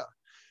idea.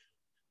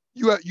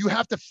 You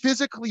have to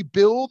physically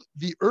build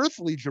the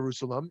earthly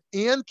Jerusalem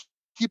and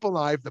keep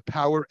alive the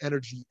power,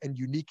 energy, and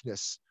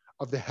uniqueness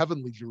of the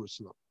heavenly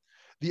Jerusalem.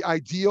 The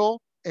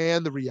ideal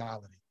and the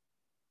reality.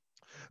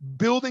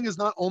 Building is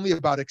not only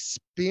about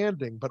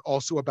expanding, but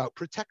also about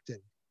protecting.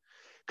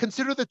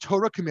 Consider the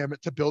Torah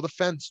commandment to build a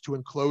fence to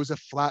enclose a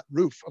flat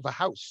roof of a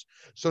house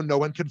so no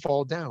one can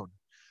fall down.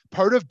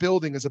 Part of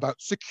building is about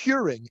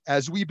securing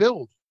as we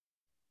build.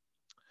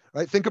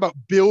 right? Think about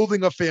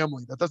building a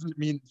family. That doesn't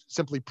mean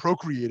simply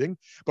procreating,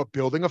 but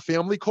building a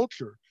family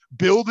culture,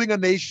 building a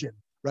nation,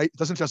 right? It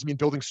doesn't just mean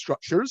building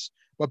structures,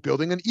 but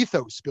building an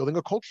ethos, building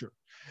a culture.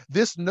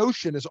 This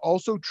notion is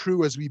also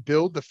true as we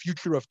build the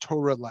future of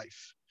Torah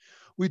life.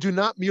 We do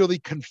not merely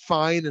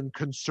confine and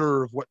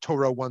conserve what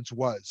Torah once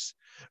was.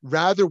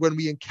 Rather, when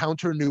we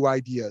encounter new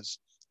ideas,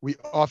 we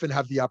often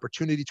have the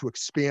opportunity to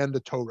expand the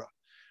Torah.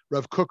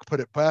 Rav Kook put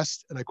it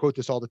best, and I quote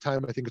this all the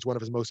time. I think it's one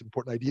of his most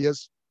important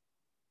ideas.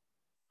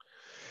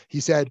 He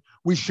said,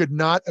 we should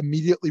not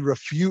immediately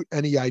refute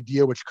any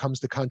idea which comes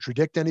to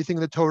contradict anything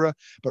in the Torah,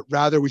 but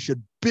rather we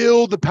should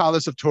build the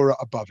palace of Torah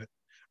above it,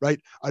 right?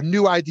 A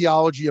new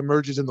ideology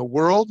emerges in the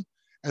world,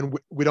 and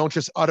we don't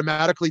just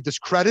automatically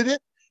discredit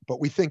it, but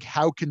we think,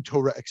 how can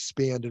Torah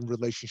expand in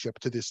relationship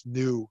to this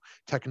new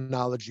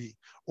technology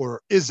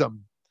or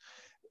ism?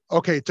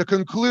 Okay, to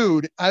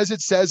conclude, as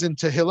it says in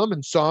Tehillim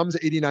in Psalms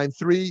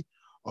 89:3,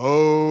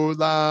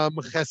 Olam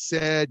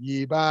Chesed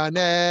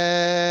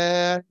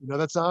Yibaneh. You know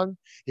that song?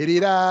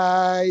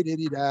 Hididai,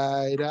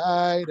 dididai,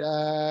 dai,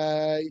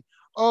 dai.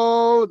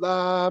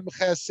 Olam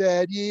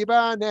Chesed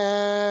Yibaneh.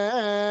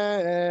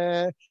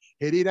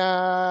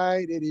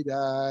 Hididai,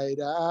 dididai,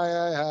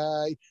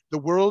 dai. The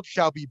world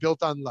shall be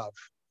built on love.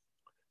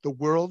 The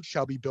world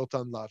shall be built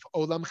on love.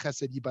 Olam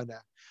Chesed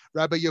Yibaneh.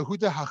 Rabbi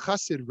Yehuda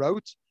HaChassid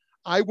wrote,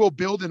 I will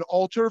build an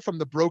altar from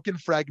the broken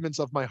fragments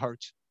of my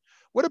heart.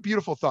 What a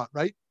beautiful thought,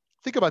 right?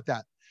 Think about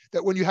that.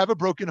 That when you have a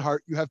broken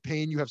heart, you have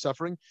pain, you have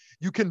suffering,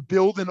 you can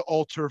build an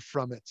altar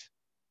from it.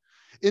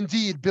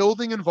 Indeed,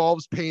 building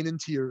involves pain and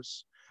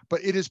tears,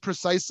 but it is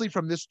precisely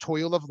from this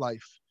toil of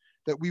life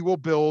that we will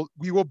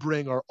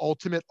bring our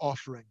ultimate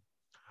offering,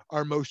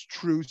 our most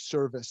true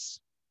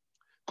service,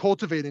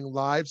 cultivating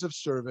lives of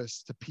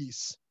service to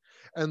peace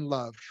and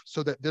love,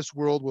 so that this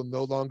world will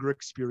no longer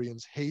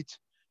experience hate,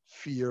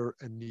 fear,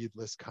 and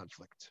needless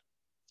conflict.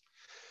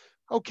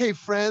 Okay,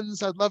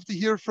 friends, I'd love to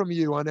hear from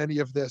you on any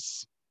of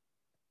this.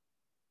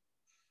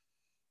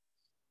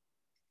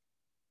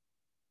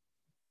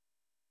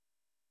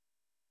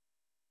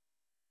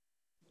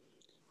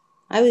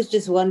 I was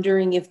just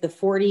wondering if the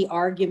 40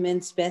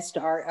 arguments, best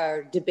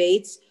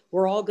debates,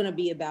 were all going to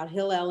be about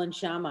Hillel and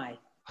Shammai.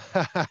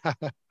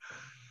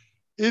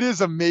 It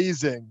is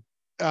amazing.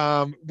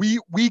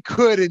 We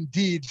could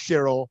indeed,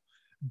 Cheryl,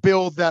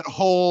 build that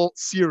whole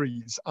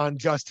series on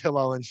just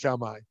Hillel and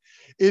Shammai.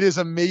 It is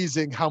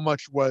amazing how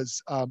much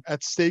was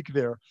at stake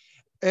there.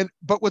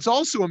 But what's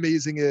also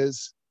amazing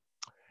is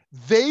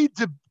they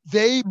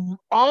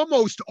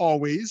almost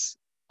always,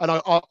 and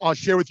I'll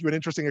share with you an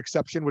interesting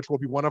exception, which will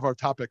be one of our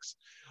topics,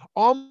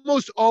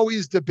 almost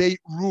always debate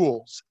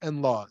rules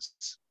and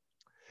laws.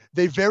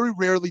 They very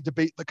rarely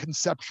debate the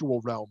conceptual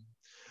realm,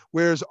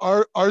 whereas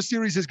our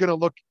series is going to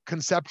look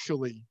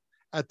conceptually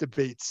at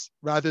debates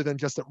rather than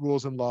just at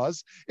rules and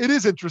laws. It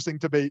is interesting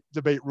to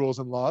debate rules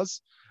and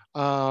laws.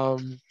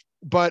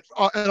 But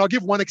and I'll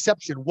give one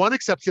exception. One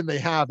exception they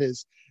have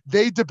is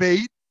they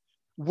debate,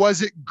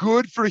 was it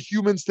good for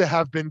humans to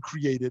have been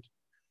created?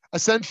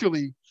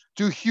 Essentially,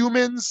 do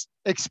humans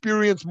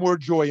experience more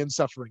joy and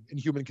suffering in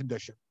human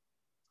condition?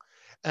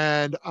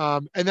 And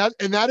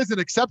that is an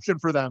exception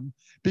for them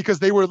because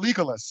they were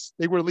legalists.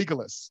 They were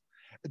legalists,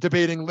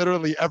 debating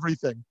literally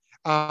everything.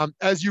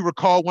 As you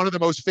recall, one of the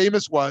most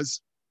famous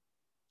was,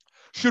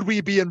 should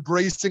we be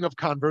embracing of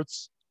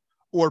converts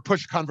or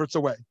push converts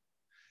away?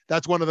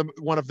 That's one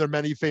of their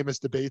many famous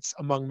debates,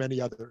 among many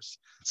others.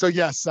 So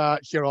yes,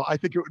 Cheryl, I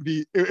think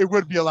it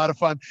would be a lot of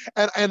fun,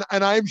 and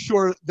I'm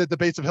sure the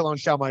debates of Hillel and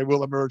Shammai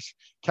will emerge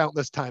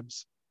countless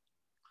times.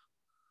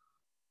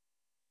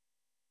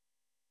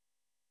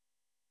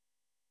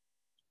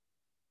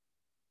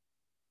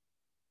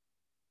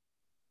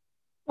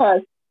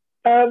 Yes,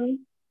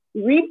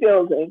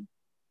 rebuilding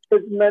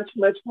is much,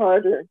 much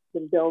harder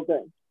than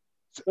building.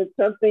 When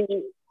something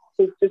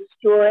is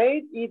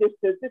destroyed, either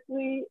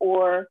physically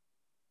or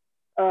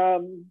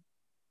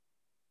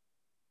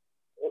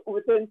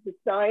within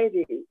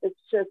society, it's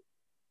just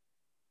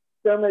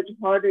so much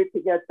harder to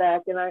get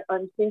back. And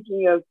I'm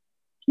thinking of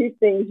two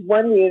things.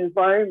 One, the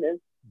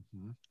environment,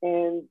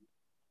 and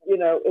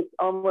it's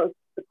almost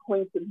the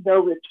point of no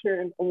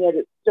return, and yet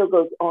it still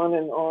goes on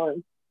and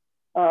on.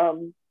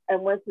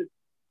 And once it's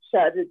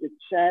shattered, it's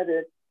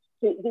shattered.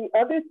 The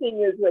other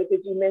thing is, like, as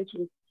you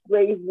mentioned,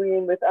 slavery,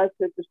 and with us,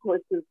 it's of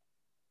course the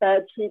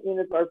bad treatment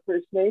of our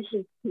First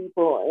Nations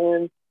people.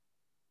 And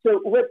so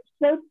what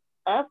South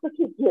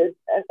Africa did,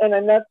 and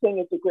I'm not saying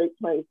it's a great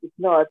place, it's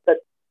not, but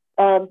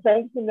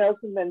thanks to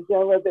Nelson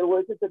Mandela, there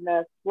wasn't a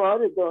mass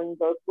slaughter going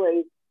both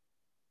ways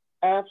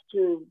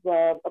after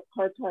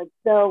apartheid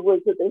fell,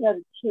 was that they had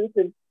a truth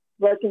and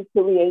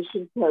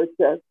reconciliation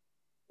process,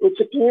 which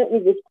apparently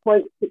was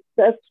quite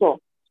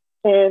successful.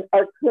 And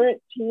our current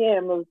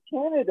TM of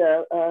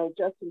Canada,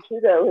 Justin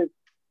Trudeau, has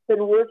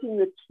been working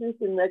with truth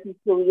and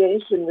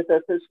reconciliation with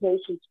our First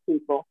Nations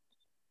people.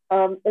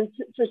 And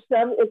for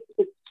some,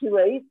 it's too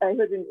late. I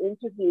heard an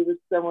interview with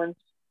someone,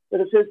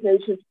 with a First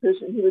Nations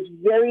person, who was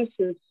very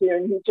sincere,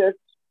 and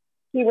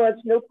he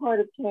wants no part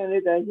of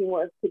Canada. He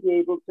wants to be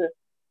able to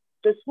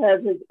just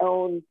have his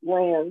own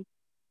land.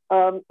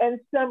 And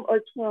some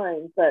are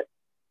trying, but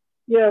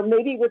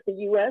maybe what the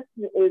U.S.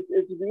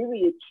 is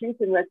really a truth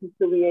and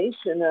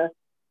reconciliation,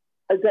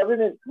 a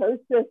government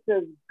process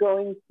of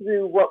going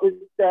through what was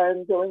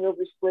done, going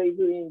over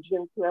slavery and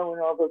Jim Crow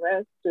and all the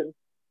rest, and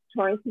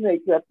trying to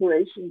make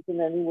reparations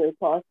in any way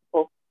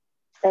possible,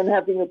 and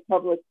having a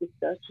public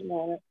discussion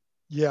on it.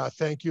 Yeah,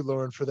 thank you,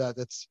 Lauren, for that.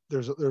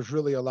 There's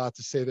really a lot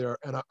to say there,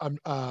 and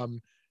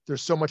I'm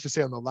there's so much to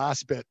say on the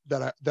last bit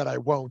that I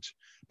won't,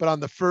 but on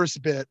the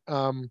first bit,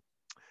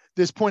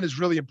 this point is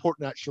really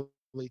important actually.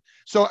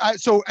 So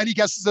any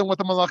guesses on what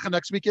the malacha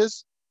next week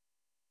is?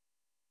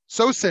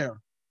 Soser,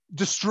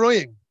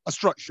 destroying a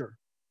structure.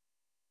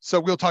 So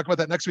we'll talk about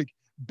that next week.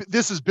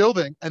 This is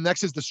building, and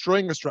next is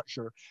destroying a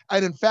structure.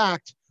 And in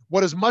fact,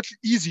 what is much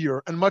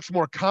easier and much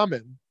more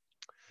common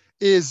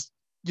is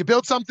you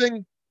build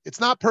something, it's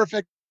not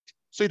perfect,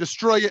 so you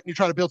destroy it and you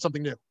try to build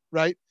something new,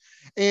 right?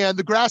 And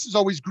the grass is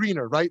always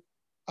greener, right?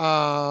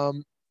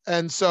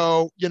 And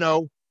so,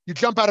 you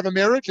jump out of a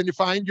marriage and you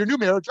find your new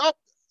marriage, oh,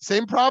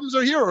 same problems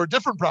are here or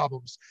different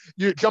problems.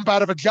 You jump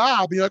out of a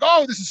job and you're like,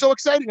 oh, this is so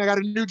exciting, I got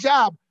a new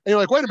job. And you're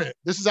like, wait a minute,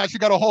 this has actually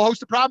got a whole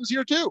host of problems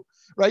here too,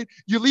 right?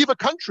 You leave a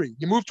country,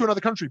 you move to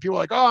another country. People are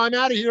like, oh, I'm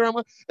out of here.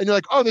 And you're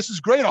like, oh, this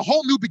is great. A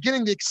whole new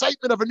beginning, the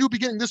excitement of a new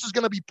beginning. This is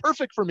going to be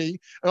perfect for me.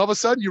 And all of a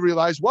sudden you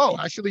realize, whoa,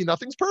 actually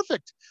nothing's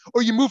perfect.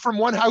 Or you move from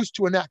one house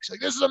to a next.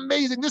 Like, this is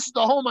amazing. This is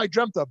the home I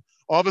dreamt of.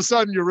 All of a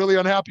sudden you're really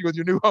unhappy with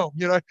your new home,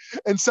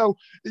 And so,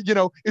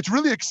 it's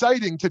really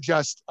exciting to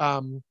just,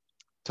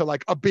 to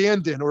like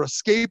abandon or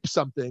escape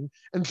something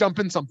and jump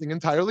in something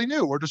entirely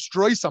new, or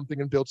destroy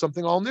something and build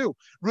something all new.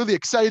 Really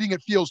exciting.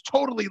 It feels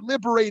totally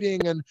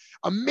liberating and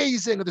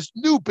amazing. This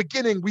new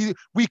beginning. We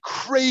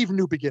crave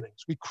new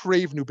beginnings. We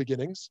crave new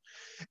beginnings,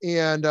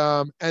 and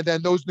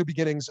then those new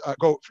beginnings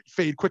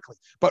fade quickly.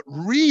 But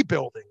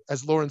rebuilding,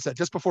 as Lauren said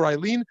just before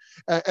Eileen,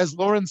 as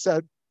Lauren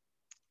said,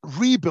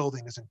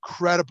 rebuilding is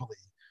incredibly.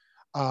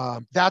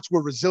 That's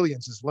where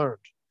resilience is learned.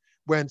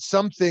 When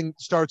something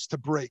starts to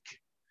break,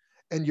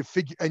 and you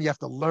have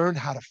to learn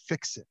how to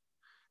fix it.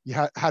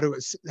 How to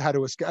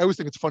escape. I always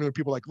think it's funny when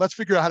people are like, let's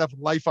figure out how to have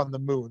life on the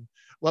moon.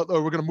 Or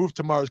we're going to move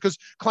to Mars because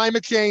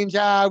climate change.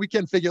 We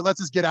can't figure.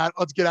 Let's get out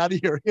of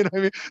here. You know what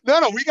I mean?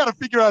 No, we got to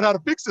figure out how to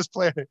fix this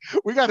planet.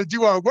 We got to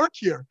do our work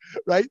here,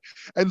 right?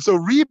 And so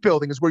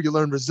rebuilding is where you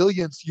learn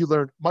resilience. You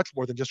learn much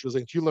more than just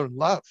resilience. You learn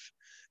love.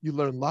 You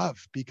learn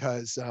love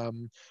because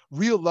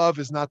real love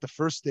is not the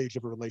first stage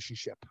of a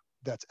relationship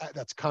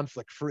that's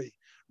conflict free.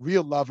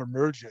 Real love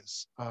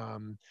emerges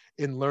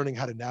in learning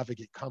how to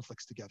navigate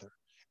conflicts together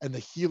and the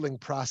healing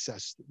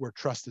process where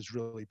trust is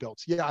really built.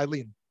 Yeah,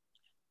 Eileen.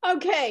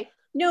 Okay,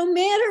 no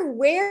matter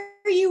where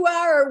you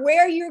are or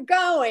where you're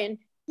going,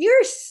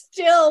 you're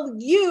still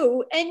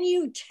you, and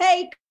you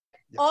take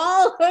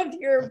all of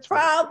your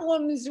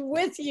problems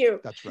with you.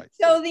 That's right.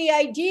 So the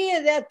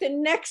idea that the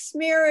next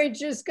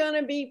marriage is going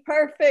to be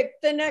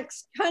perfect, the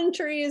next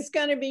country is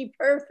going to be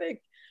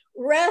perfect,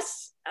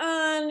 rests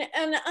on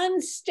an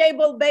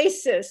unstable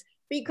basis,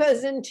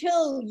 because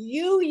until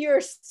you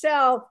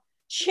yourself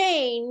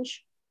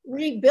change,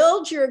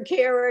 rebuild your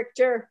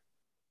character,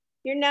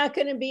 you're not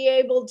going to be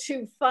able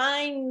to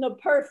find the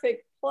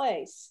perfect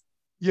place.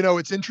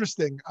 It's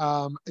interesting.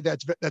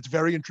 That's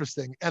very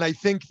interesting. And I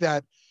think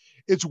that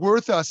it's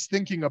worth us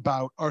thinking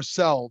about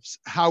ourselves,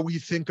 how we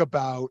think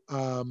about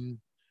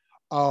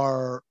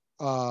our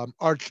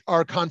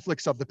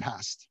conflicts of the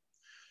past.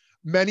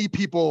 Many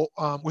people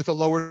with a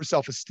lower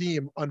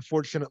self-esteem,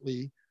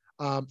 unfortunately,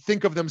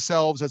 think of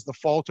themselves as the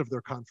fault of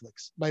their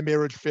conflicts. My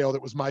marriage failed.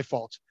 It was my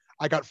fault.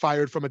 I got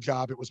fired from a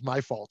job. It was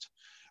my fault.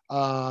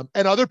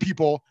 And other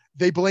people,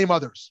 they blame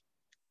others.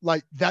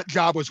 Like, that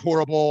job was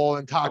horrible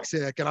and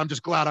toxic, and I'm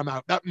just glad I'm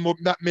out.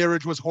 That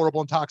marriage was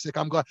horrible and toxic.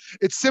 I'm glad.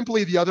 It's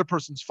simply the other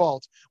person's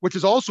fault, which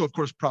is also, of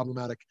course,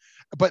 problematic.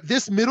 But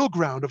this middle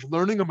ground of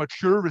learning a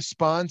mature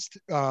response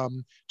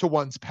to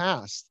one's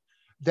past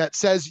that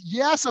says,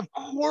 yes, of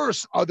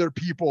course, other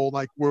people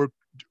were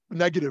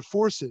negative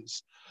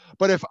forces.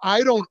 But if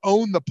I don't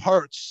own the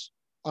parts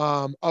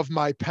of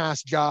my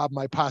past job,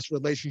 my past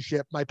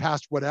relationship, my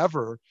past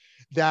whatever,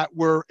 that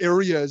were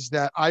areas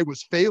that I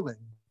was failing,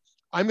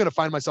 I'm going to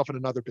find myself in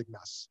another big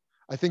mess.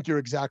 I think you're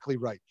exactly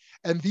right.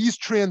 And these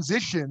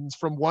transitions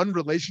from one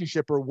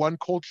relationship or one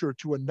culture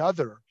to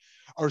another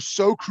are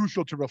so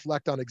crucial to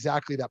reflect on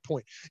exactly that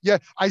point. Yeah,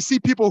 I see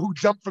people who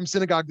jump from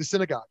synagogue to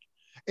synagogue.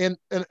 And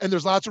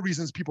there's lots of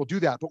reasons people do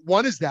that. But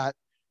one is that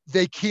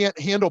they can't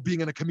handle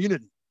being in a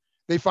community.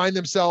 They find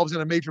themselves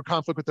in a major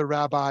conflict with their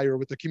rabbi or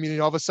with the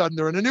community. All of a sudden,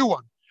 they're in a new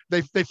one.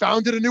 They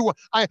founded a new one.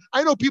 I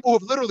know people who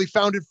have literally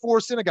founded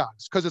 4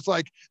 synagogues because it's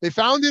like they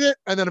founded it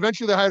and then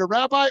eventually they hired a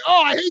rabbi.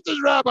 Oh, I hate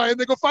this rabbi. And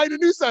they go find a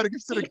new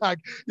synagogue,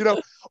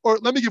 Or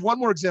let me give one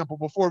more example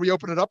before we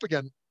open it up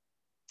again.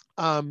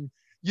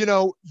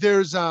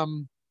 There's you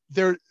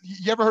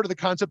ever heard of the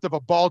concept of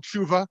a Baal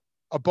Tshuva?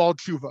 A Baal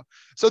Tshuva.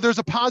 So there's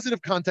a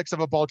positive context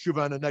of a Baal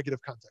Tshuva and a negative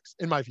context,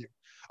 in my view.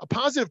 A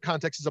positive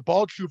context is a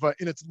Baal Tshuva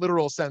in its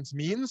literal sense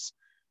means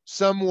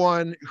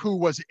someone who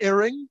was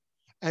erring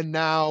and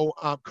now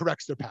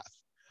corrects their path.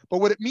 But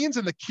what it means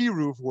in the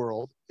Kiruv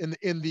world,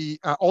 in the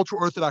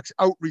ultra-Orthodox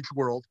outreach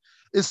world,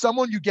 is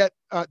someone you get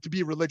to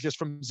be religious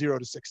from 0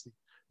 to 60.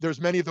 There's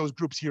many of those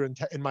groups here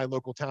in my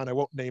local town. I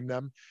won't name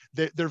them.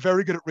 They're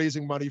very good at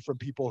raising money from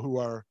people who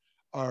are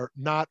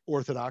not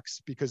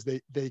Orthodox, because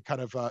they kind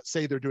of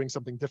say they're doing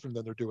something different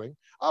than they're doing.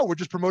 Oh, we're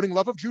just promoting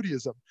love of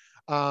Judaism.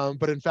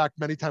 But in fact,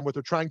 many times what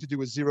they're trying to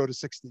do is 0 to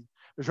 60.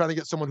 They're trying to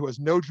get someone who has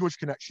no Jewish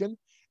connection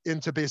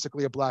into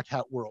basically a black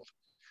hat world.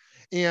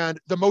 And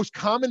the most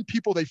common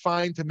people they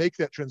find to make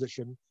that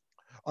transition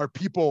are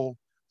people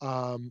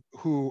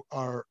who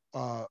are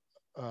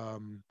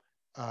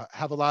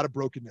have a lot of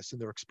brokenness in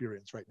their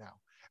experience right now,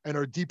 and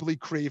are deeply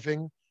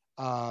craving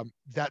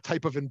that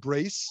type of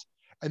embrace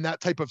and that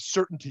type of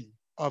certainty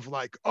of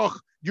like, oh,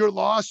 you're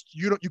lost,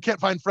 you can't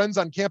find friends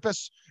on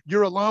campus,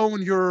 you're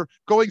alone, you're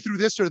going through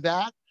this or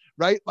that,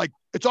 right? Like,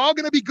 it's all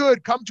going to be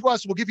good. Come to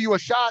us. We'll give you a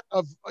shot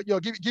of,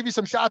 give you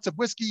some shots of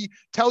whiskey,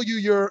 tell you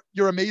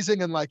you're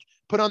amazing, and like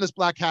put on this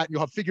black hat and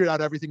you'll have figured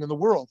out everything in the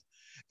world.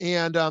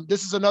 And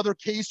this is another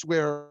case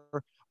where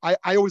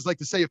I always like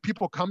to say, if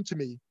people come to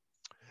me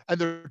and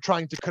they're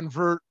trying to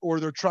convert, or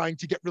they're trying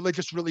to get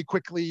religious really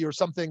quickly or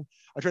something,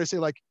 I try to say,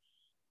 like,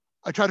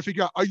 I try to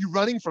figure out, are you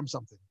running from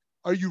something?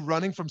 Are you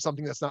running from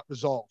something that's not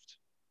resolved?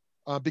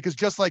 Because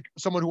just like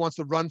someone who wants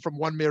to run from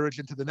one marriage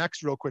into the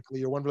next real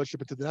quickly, or one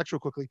relationship into the next real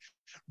quickly,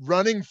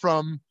 running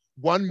from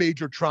one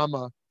major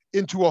trauma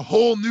into a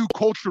whole new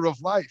culture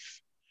of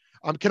life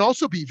can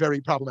also be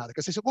very problematic.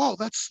 As I said, whoa,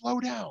 let's slow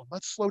down.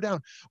 Let's slow down.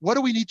 What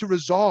do we need to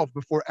resolve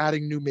before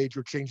adding new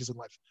major changes in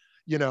life?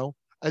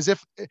 As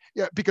if,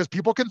 because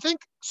people can think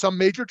some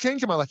major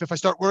change in my life, if I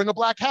start wearing a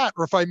black hat,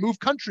 or if I move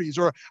countries,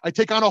 or I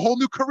take on a whole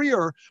new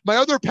career, my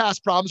other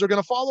past problems are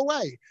going to fall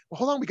away. Well,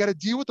 hold on, we got to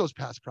deal with those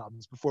past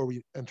problems before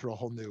we enter a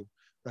whole new,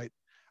 right?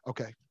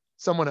 Okay,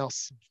 someone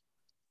else.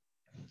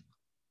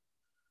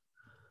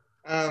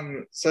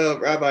 So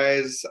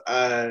rabbis,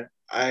 I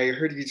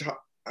heard you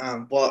talk,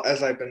 well,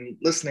 as I've been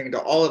listening to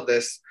all of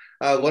this,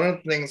 one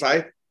of the things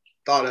I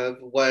thought of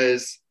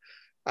was,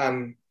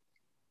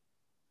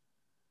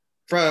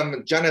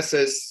 from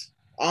Genesis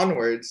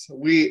onwards,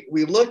 we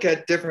look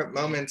at different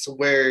moments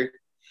where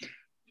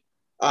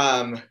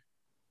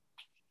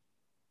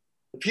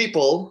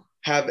people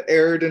have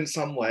erred in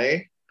some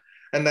way,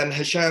 and then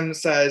Hashem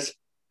says,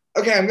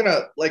 okay, I'm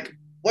gonna like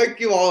wipe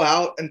you all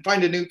out and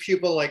find a new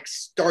people, like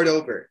start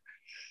over.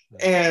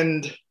 Right.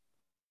 And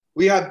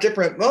we have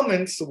different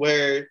moments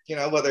where,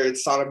 whether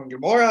it's Sodom and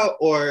Gomorrah,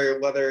 or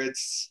whether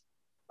it's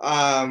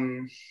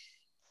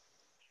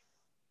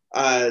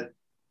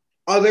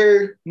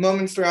other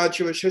moments throughout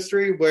Jewish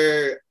history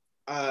where,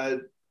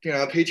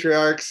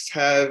 patriarchs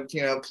have,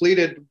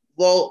 pleaded,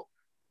 well,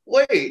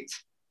 wait,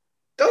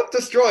 don't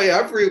destroy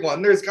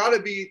everyone. There's got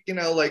to be,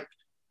 like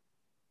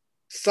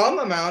some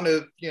amount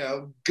of,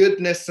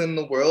 goodness in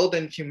the world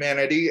and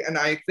humanity. And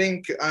I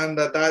think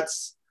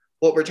that's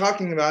what we're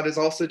talking about is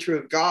also true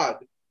of God,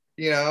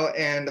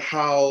 and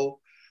how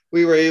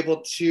we were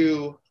able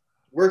to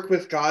work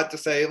with God to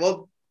say,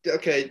 well,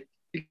 okay,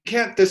 you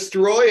can't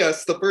destroy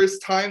us the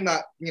first time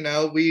that,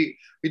 we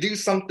do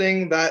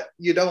something that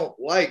you don't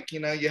like.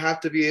 You have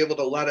to be able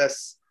to let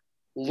us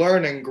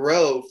learn and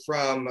grow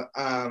from,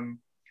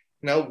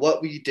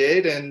 what we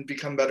did and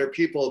become better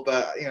people.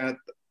 But,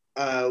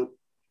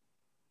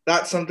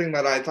 that's something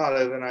that I thought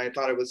of, and I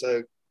thought it was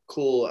a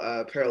cool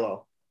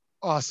parallel.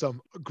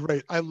 Awesome.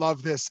 Great. I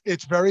love this.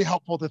 It's very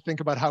helpful to think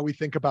about how we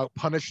think about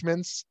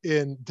punishments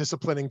in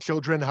disciplining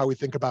children, how we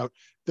think about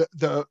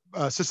the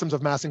systems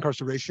of mass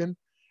incarceration,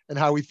 and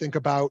how we think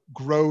about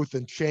growth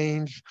and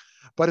change.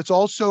 But it's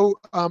also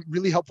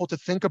really helpful to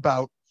think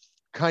about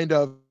kind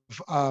of,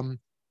 and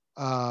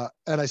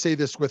I say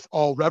this with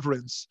all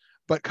reverence,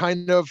 but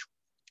kind of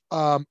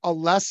a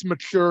less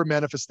mature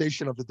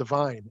manifestation of the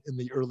divine in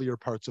the earlier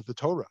parts of the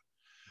Torah,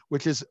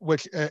 which is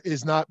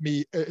not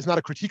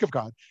a critique of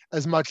God,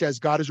 as much as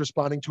God is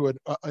responding to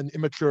an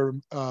immature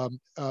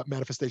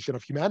manifestation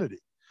of humanity.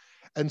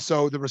 And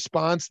so the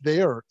response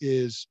there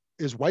is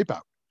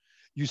wipeout.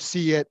 You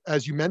see it,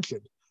 as you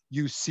mentioned.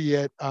 You see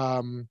it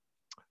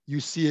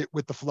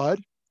with the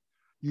flood.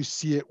 You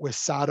see it with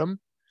Sodom.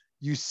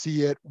 You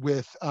see it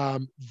with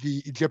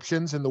the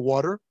Egyptians in the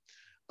water.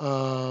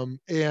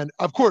 And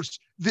of course,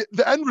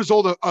 the end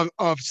result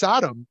of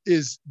Sodom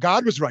is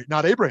God was right,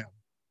 not Abraham,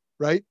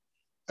 right?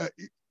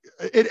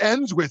 It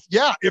ends with,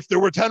 if there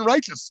were 10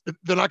 righteous,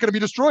 they're not going to be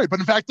destroyed. But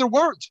in fact, there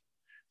weren't.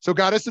 So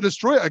God has to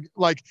destroy,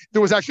 like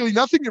there was actually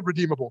nothing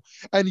irredeemable.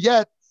 And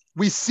yet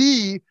we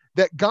see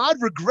that God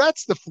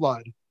regrets the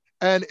flood.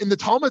 And in the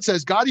Talmud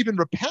says God even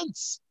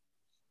repents,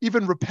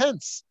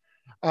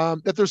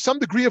 that there's some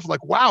degree of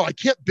like, wow, I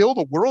can't build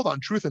a world on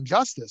truth and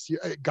justice.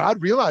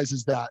 God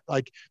realizes that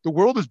like the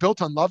world is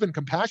built on love and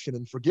compassion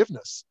and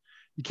forgiveness.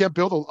 You can't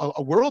build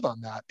a world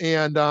on that.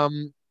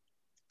 And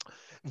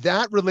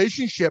that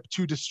relationship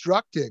to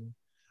destructing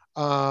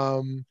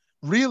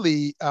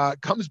really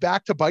comes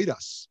back to bite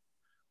us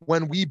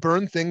when we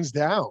burn things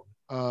down.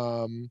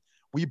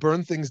 We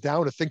burn things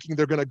down to thinking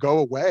they're going to go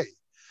away.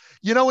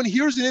 You know, and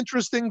here's an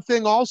interesting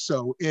thing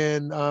also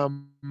in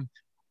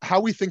how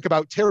we think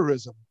about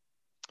terrorism.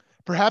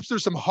 Perhaps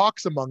there's some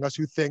hawks among us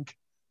who think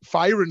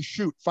fire and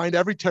shoot, find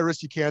every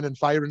terrorist you can and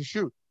fire and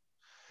shoot.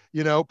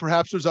 You know,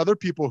 perhaps there's other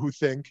people who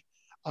think,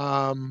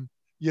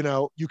 you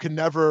know, you can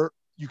never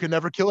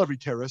kill every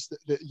terrorist.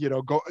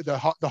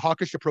 The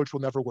hawkish approach will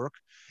never work.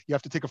 You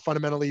have to take a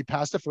fundamentally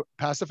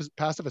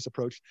pacifist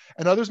approach.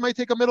 And others might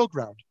take a middle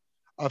ground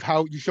of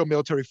how you show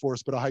military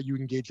force, but how you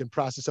engage in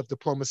process of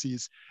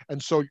diplomacies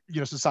and so, you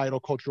know, societal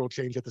cultural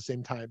change at the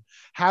same time.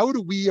 How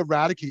do we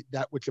eradicate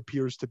that which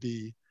appears to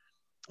be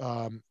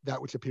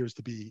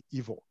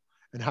evil?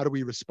 And how do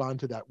we respond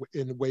to that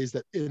in ways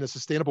that, in a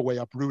sustainable way,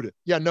 uproot it?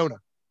 Yeah, Nona.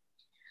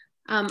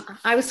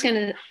 I was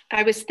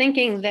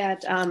thinking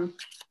that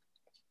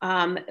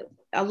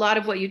a lot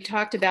of what you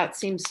talked about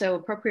seems so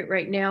appropriate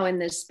right now in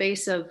this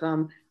space of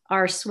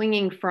our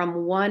swinging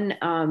from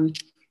one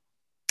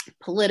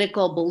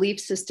political belief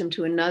system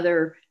to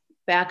another,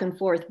 back and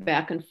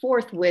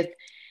forth with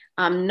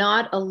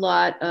not a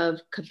lot of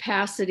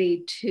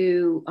capacity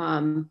to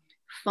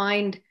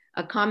find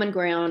a common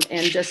ground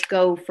and just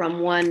go from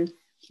one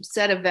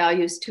set of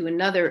values to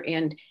another.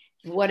 And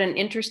what an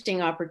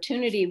interesting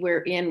opportunity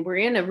we're in. We're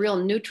in a real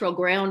neutral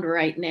ground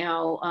right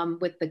now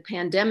with the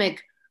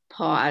pandemic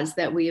pause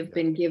that we have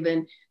been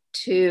given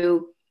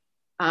to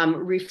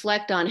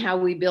reflect on how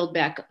we build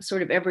back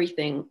sort of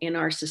everything in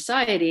our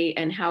society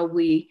and how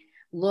we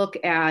look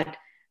at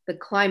the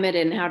climate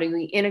and how do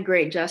we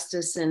integrate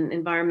justice and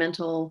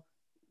environmental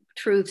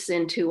truths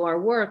into our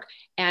work,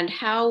 and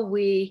how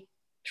we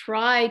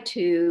try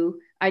to,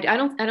 I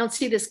don't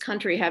see this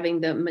country having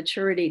the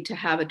maturity to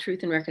have a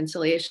truth and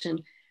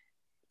reconciliation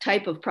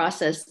type of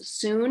process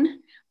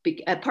soon,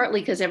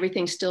 partly because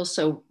everything's still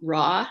so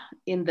raw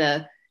in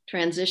the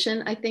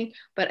transition, I think.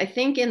 But I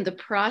think in the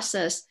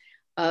process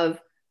of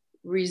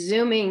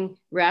resuming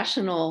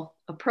rational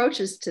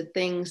approaches to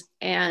things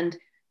and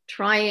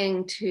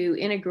trying to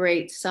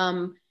integrate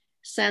some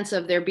sense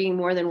of there being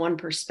more than one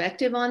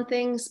perspective on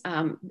things,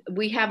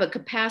 we have a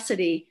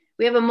capacity,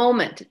 we have a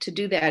moment to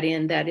do that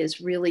in that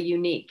is really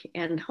unique.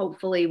 And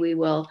hopefully we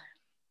will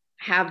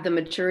have the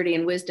maturity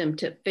and wisdom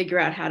to figure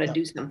out how to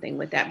do something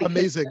with that.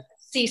 Amazing.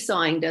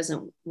 Seesawing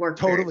doesn't work.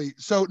 Totally.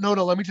 So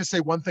Nona, let me just say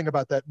one thing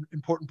about that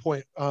important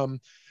point,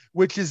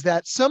 which is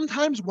that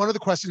sometimes one of the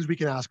questions we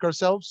can ask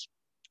ourselves,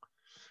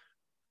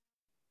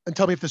 and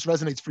tell me if this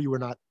resonates for you or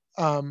not,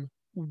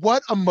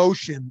 what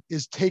emotion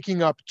is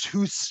taking up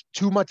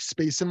too much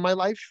space in my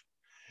life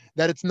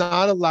that it's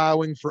not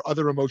allowing for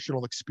other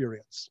emotional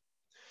experience?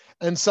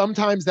 And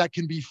sometimes that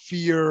can be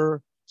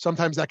fear,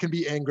 sometimes that can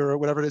be anger, or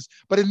whatever it is.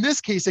 But in this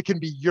case, it can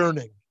be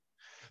yearning.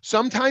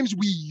 Sometimes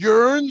we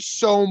yearn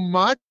so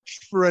much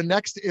for a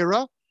next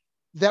era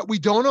that we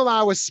don't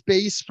allow a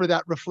space for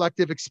that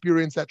reflective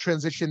experience, that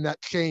transition,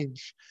 that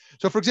change.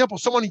 So for example,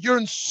 someone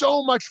yearns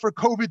so much for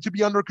COVID to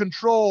be under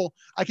control,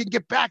 I can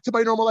get back to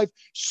my normal life.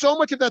 So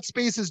much of that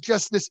space is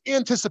just this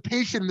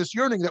anticipation, this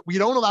yearning that we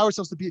don't allow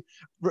ourselves to be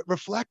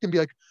reflect and be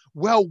like,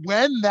 well,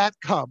 when that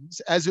comes,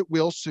 as it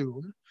will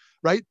soon,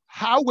 right?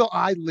 How will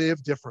I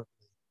live differently?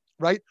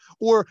 Right?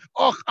 Or,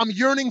 oh, I'm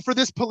yearning for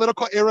this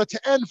political era to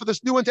end, for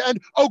this new one to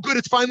end. Oh, good,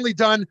 it's finally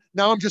done.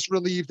 Now I'm just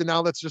relieved, and now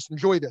let's just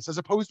enjoy this, as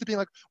opposed to being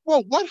like,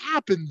 whoa, what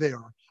happened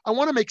there? I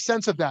want to make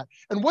sense of that.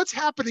 And what's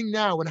happening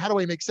now, and how do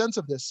I make sense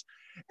of this?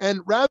 And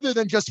rather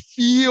than just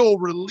feel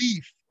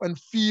relief and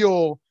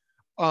feel,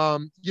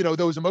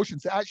 those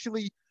emotions, to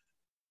actually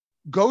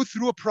go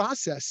through a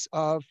process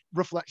of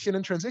reflection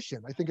and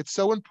transition. I think it's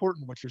so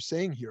important what you're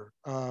saying here.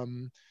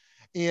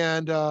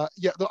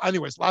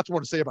 Anyways, lots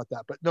more to say about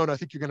that, but Nona, I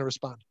think you're going to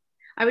respond.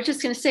 I was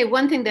just going to say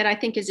one thing that I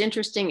think is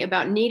interesting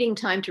about needing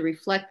time to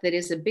reflect, that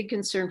is a big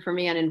concern for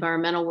me on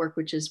environmental work,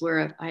 which is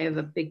where I have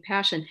a big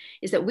passion,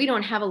 is that we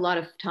don't have a lot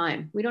of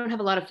time. We don't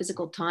have a lot of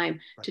physical time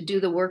to do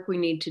the work we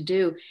need to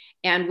do.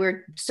 And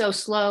we're so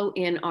slow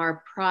in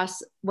our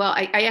process. Well,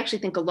 I actually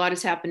think a lot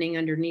is happening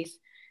underneath,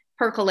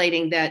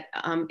 percolating, that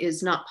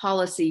is not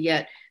policy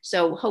yet.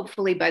 So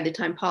hopefully by the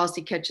time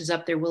policy catches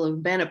up, there will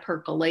have been a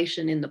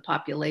percolation in the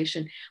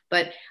population.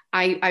 But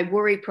I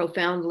worry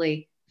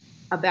profoundly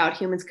about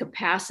humans'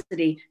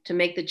 capacity to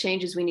make the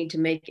changes we need to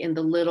make in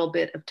the little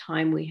bit of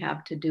time we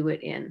have to do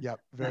it in. Yeah,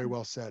 very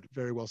well said.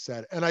 Very well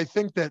said. And I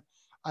think that,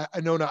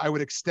 Nona, I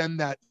would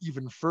extend that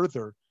even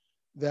further,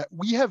 that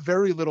we have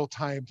very little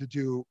time to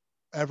do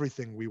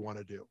everything we want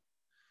to do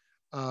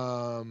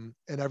and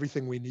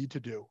everything we need to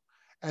do.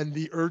 And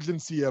the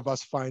urgency of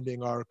us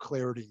finding our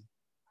clarity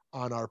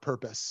on our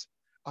purpose.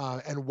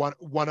 And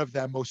one of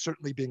them most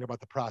certainly being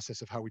about the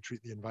process of how we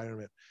treat the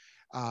environment.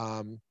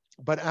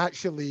 But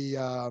actually,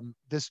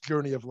 this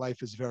journey of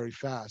life is very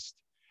fast.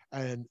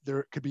 And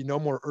there could be no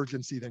more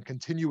urgency than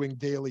continuing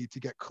daily to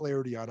get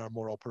clarity on our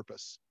moral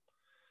purpose.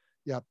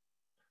 Yep.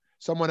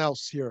 Someone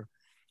else here.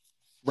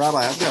 Rabbi,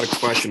 I've got a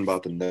question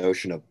about the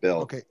notion of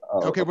build. Okay.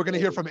 Okay, we're going to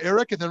hear from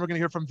Eric, and then we're going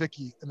to hear from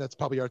Vicky, and that's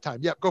probably our time.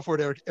 Yeah, go for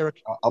it, Eric.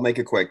 Eric. I'll make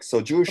it quick.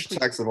 So Jewish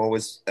texts have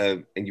always,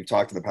 and you've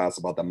talked in the past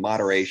about the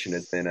moderation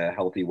has been a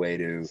healthy way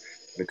to, when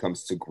it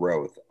comes to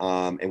growth.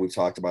 And we've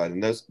talked about in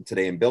this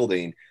today in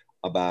building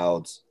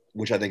about,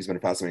 which I think has been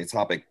a fascinating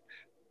topic,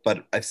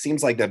 but it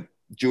seems like the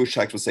Jewish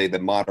text would say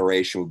that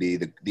moderation would be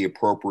the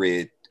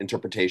appropriate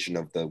interpretation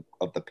of the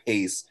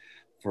pace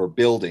for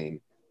building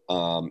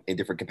in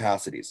different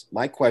capacities.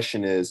 My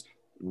question is,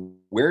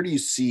 where do you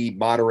see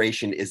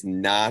moderation is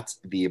not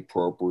the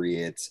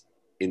appropriate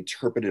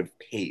interpretive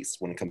pace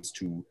when it comes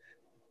to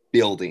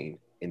building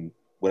in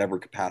whatever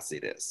capacity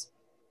it is?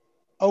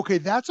 Okay,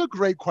 that's a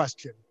great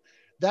question.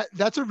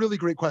 That's a really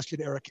great question,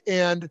 Eric.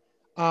 And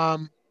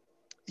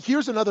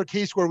here's another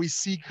case where we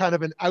see kind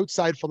of an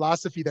outside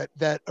philosophy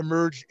that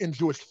emerged in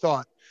Jewish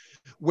thought,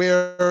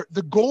 where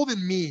the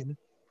golden mean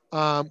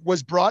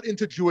was brought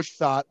into Jewish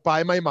thought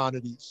by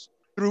Maimonides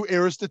through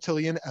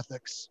Aristotelian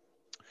ethics,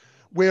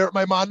 where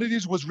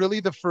Maimonides was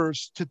really the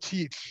first to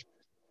teach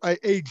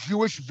a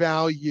Jewish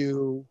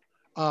value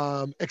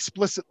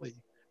explicitly,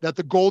 that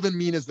the golden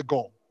mean is the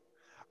goal.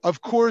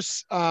 Of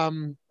course,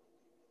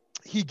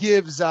 he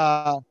gives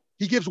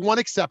one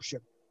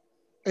exception.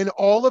 In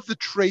all of the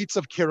traits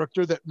of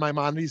character that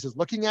Maimonides is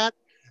looking at,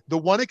 the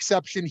one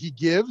exception he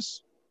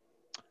gives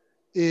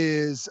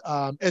is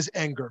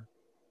anger.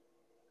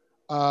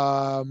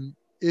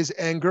 Is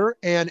anger,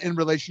 and in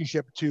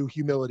relationship to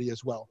humility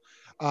as well.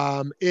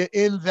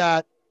 In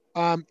that,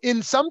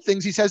 in some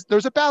things, he says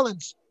there's a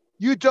balance.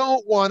 You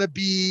don't want to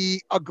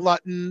be a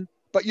glutton,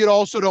 but you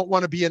also don't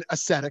want to be an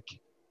ascetic,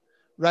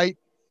 right?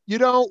 You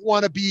don't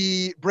want to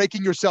be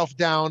breaking yourself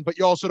down, but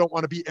you also don't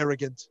want to be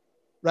arrogant,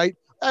 right?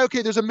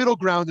 Okay, there's a middle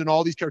ground in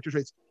all these character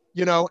traits,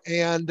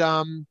 and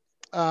I'm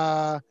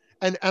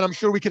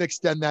sure we can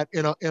extend that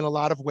in a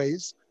lot of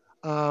ways.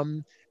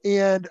 The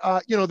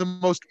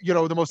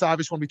most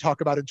obvious one we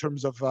talk about in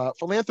terms of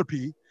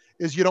philanthropy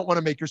is you don't want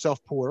to make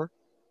yourself poor,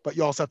 but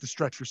you also have to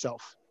stretch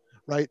yourself,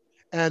 right?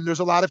 And there's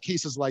a lot of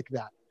cases like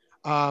that.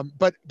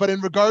 But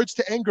in regards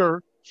to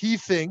anger, he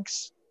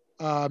thinks,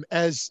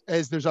 as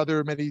there's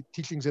many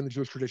teachings in the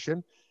Jewish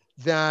tradition,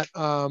 that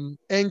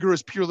anger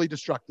is purely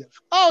destructive.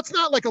 Oh, it's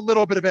not like a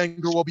little bit of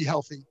anger will be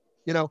healthy,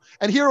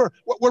 And here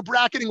we're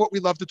bracketing what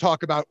we love to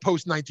talk about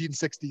post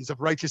 1960s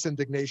of righteous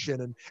indignation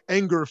and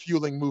anger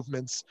fueling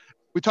movements.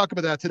 We talk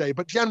about that today,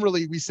 but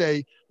generally we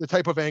say the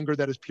type of anger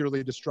that is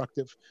purely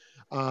destructive,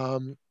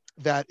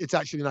 that it's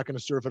actually not going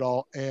to serve at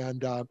all.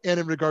 And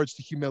in regards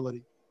to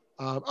humility,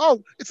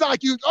 it's not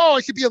like I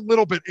should be a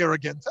little bit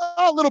arrogant.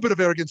 A little bit of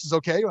arrogance is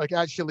okay. Like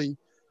actually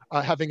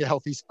having a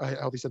healthy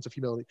sense of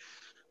humility.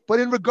 But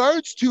in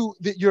regards to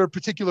your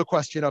particular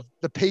question of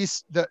the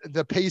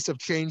pace of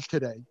change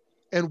today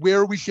and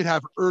where we should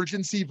have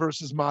urgency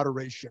versus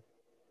moderation,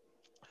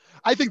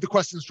 I think the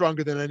question is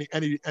stronger than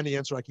any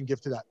answer I can give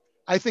to that.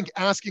 I think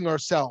asking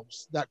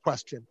ourselves that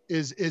question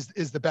is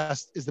the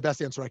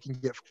best answer I can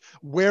give.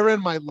 Where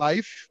in my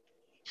life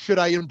should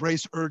I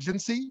embrace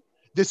urgency?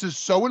 This is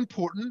so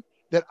important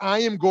that I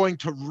am going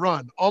to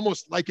run,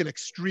 almost like an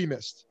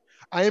extremist.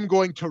 I am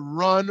going to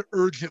run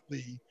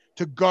urgently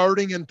to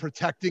guarding and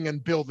protecting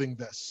and building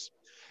this.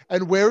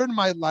 And where in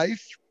my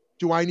life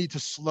do I need to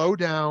slow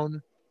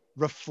down,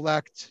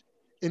 reflect,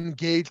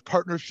 engage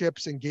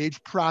partnerships,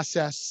 engage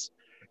process,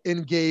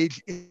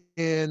 engage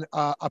in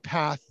a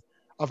path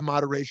of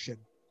moderation?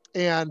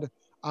 And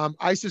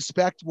I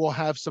suspect we'll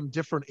have some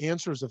different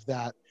answers of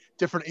that,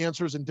 different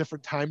answers in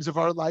different times of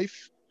our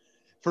life.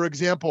 For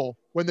example,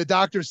 when the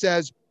doctor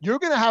says, you're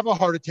going to have a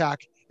heart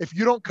attack if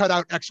you don't cut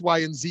out X, Y,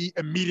 and Z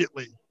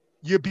immediately,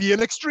 you be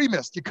an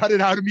extremist. You cut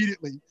it out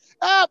immediately.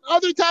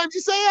 Other times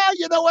you say,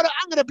 you know what?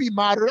 I'm going to be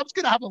moderate. I'm just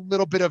going to have a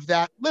little bit of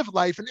that. Live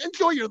life and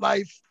enjoy your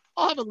life.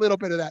 I'll have a little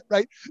bit of that,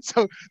 right?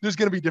 So there's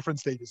going to be different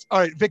stages. All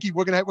right, Vicky,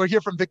 we're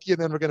here from Vicky,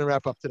 and then we're going to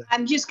wrap up today.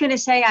 I'm just going to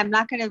say, I'm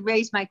not going to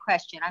raise my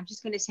question. I'm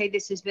just going to say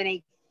this has been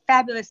a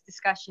fabulous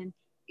discussion,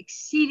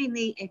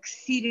 exceedingly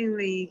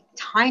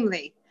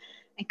timely,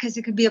 because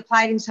it could be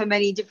applied in so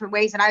many different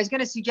ways. And I was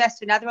going to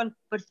suggest another one,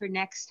 but for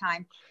next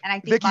time. And I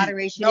think Vicky,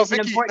 moderation is an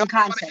important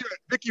concept.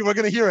 Vicky, we're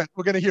going to hear it.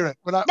 We're going to hear it.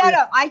 I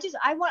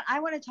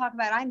want to talk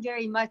about, I'm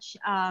very much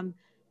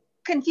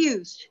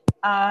confused,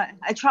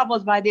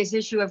 troubled by this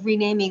issue of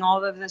renaming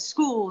all of the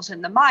schools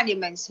and the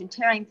monuments and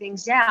tearing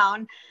things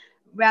down,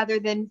 rather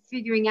than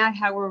figuring out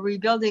how we're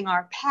rebuilding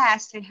our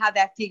past and how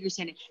that figures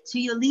in it. So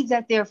you'll leave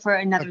that there for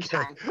another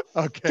time.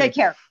 Okay. Take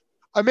care.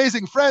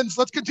 Amazing. Friends,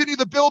 let's continue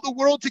to build the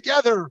world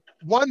together.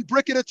 One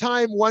brick at a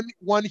time,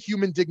 one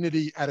human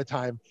dignity at a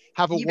time.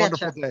 Have a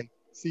wonderful day.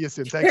 See you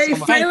soon. Thanks so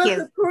much. Thank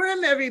you.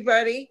 Purim,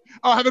 everybody.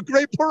 Oh, have a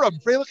great Purim.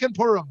 Freilich and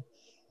Purim.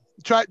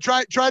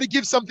 Try to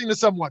give something to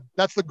someone.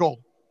 That's the goal.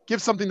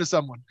 Give something to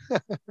someone.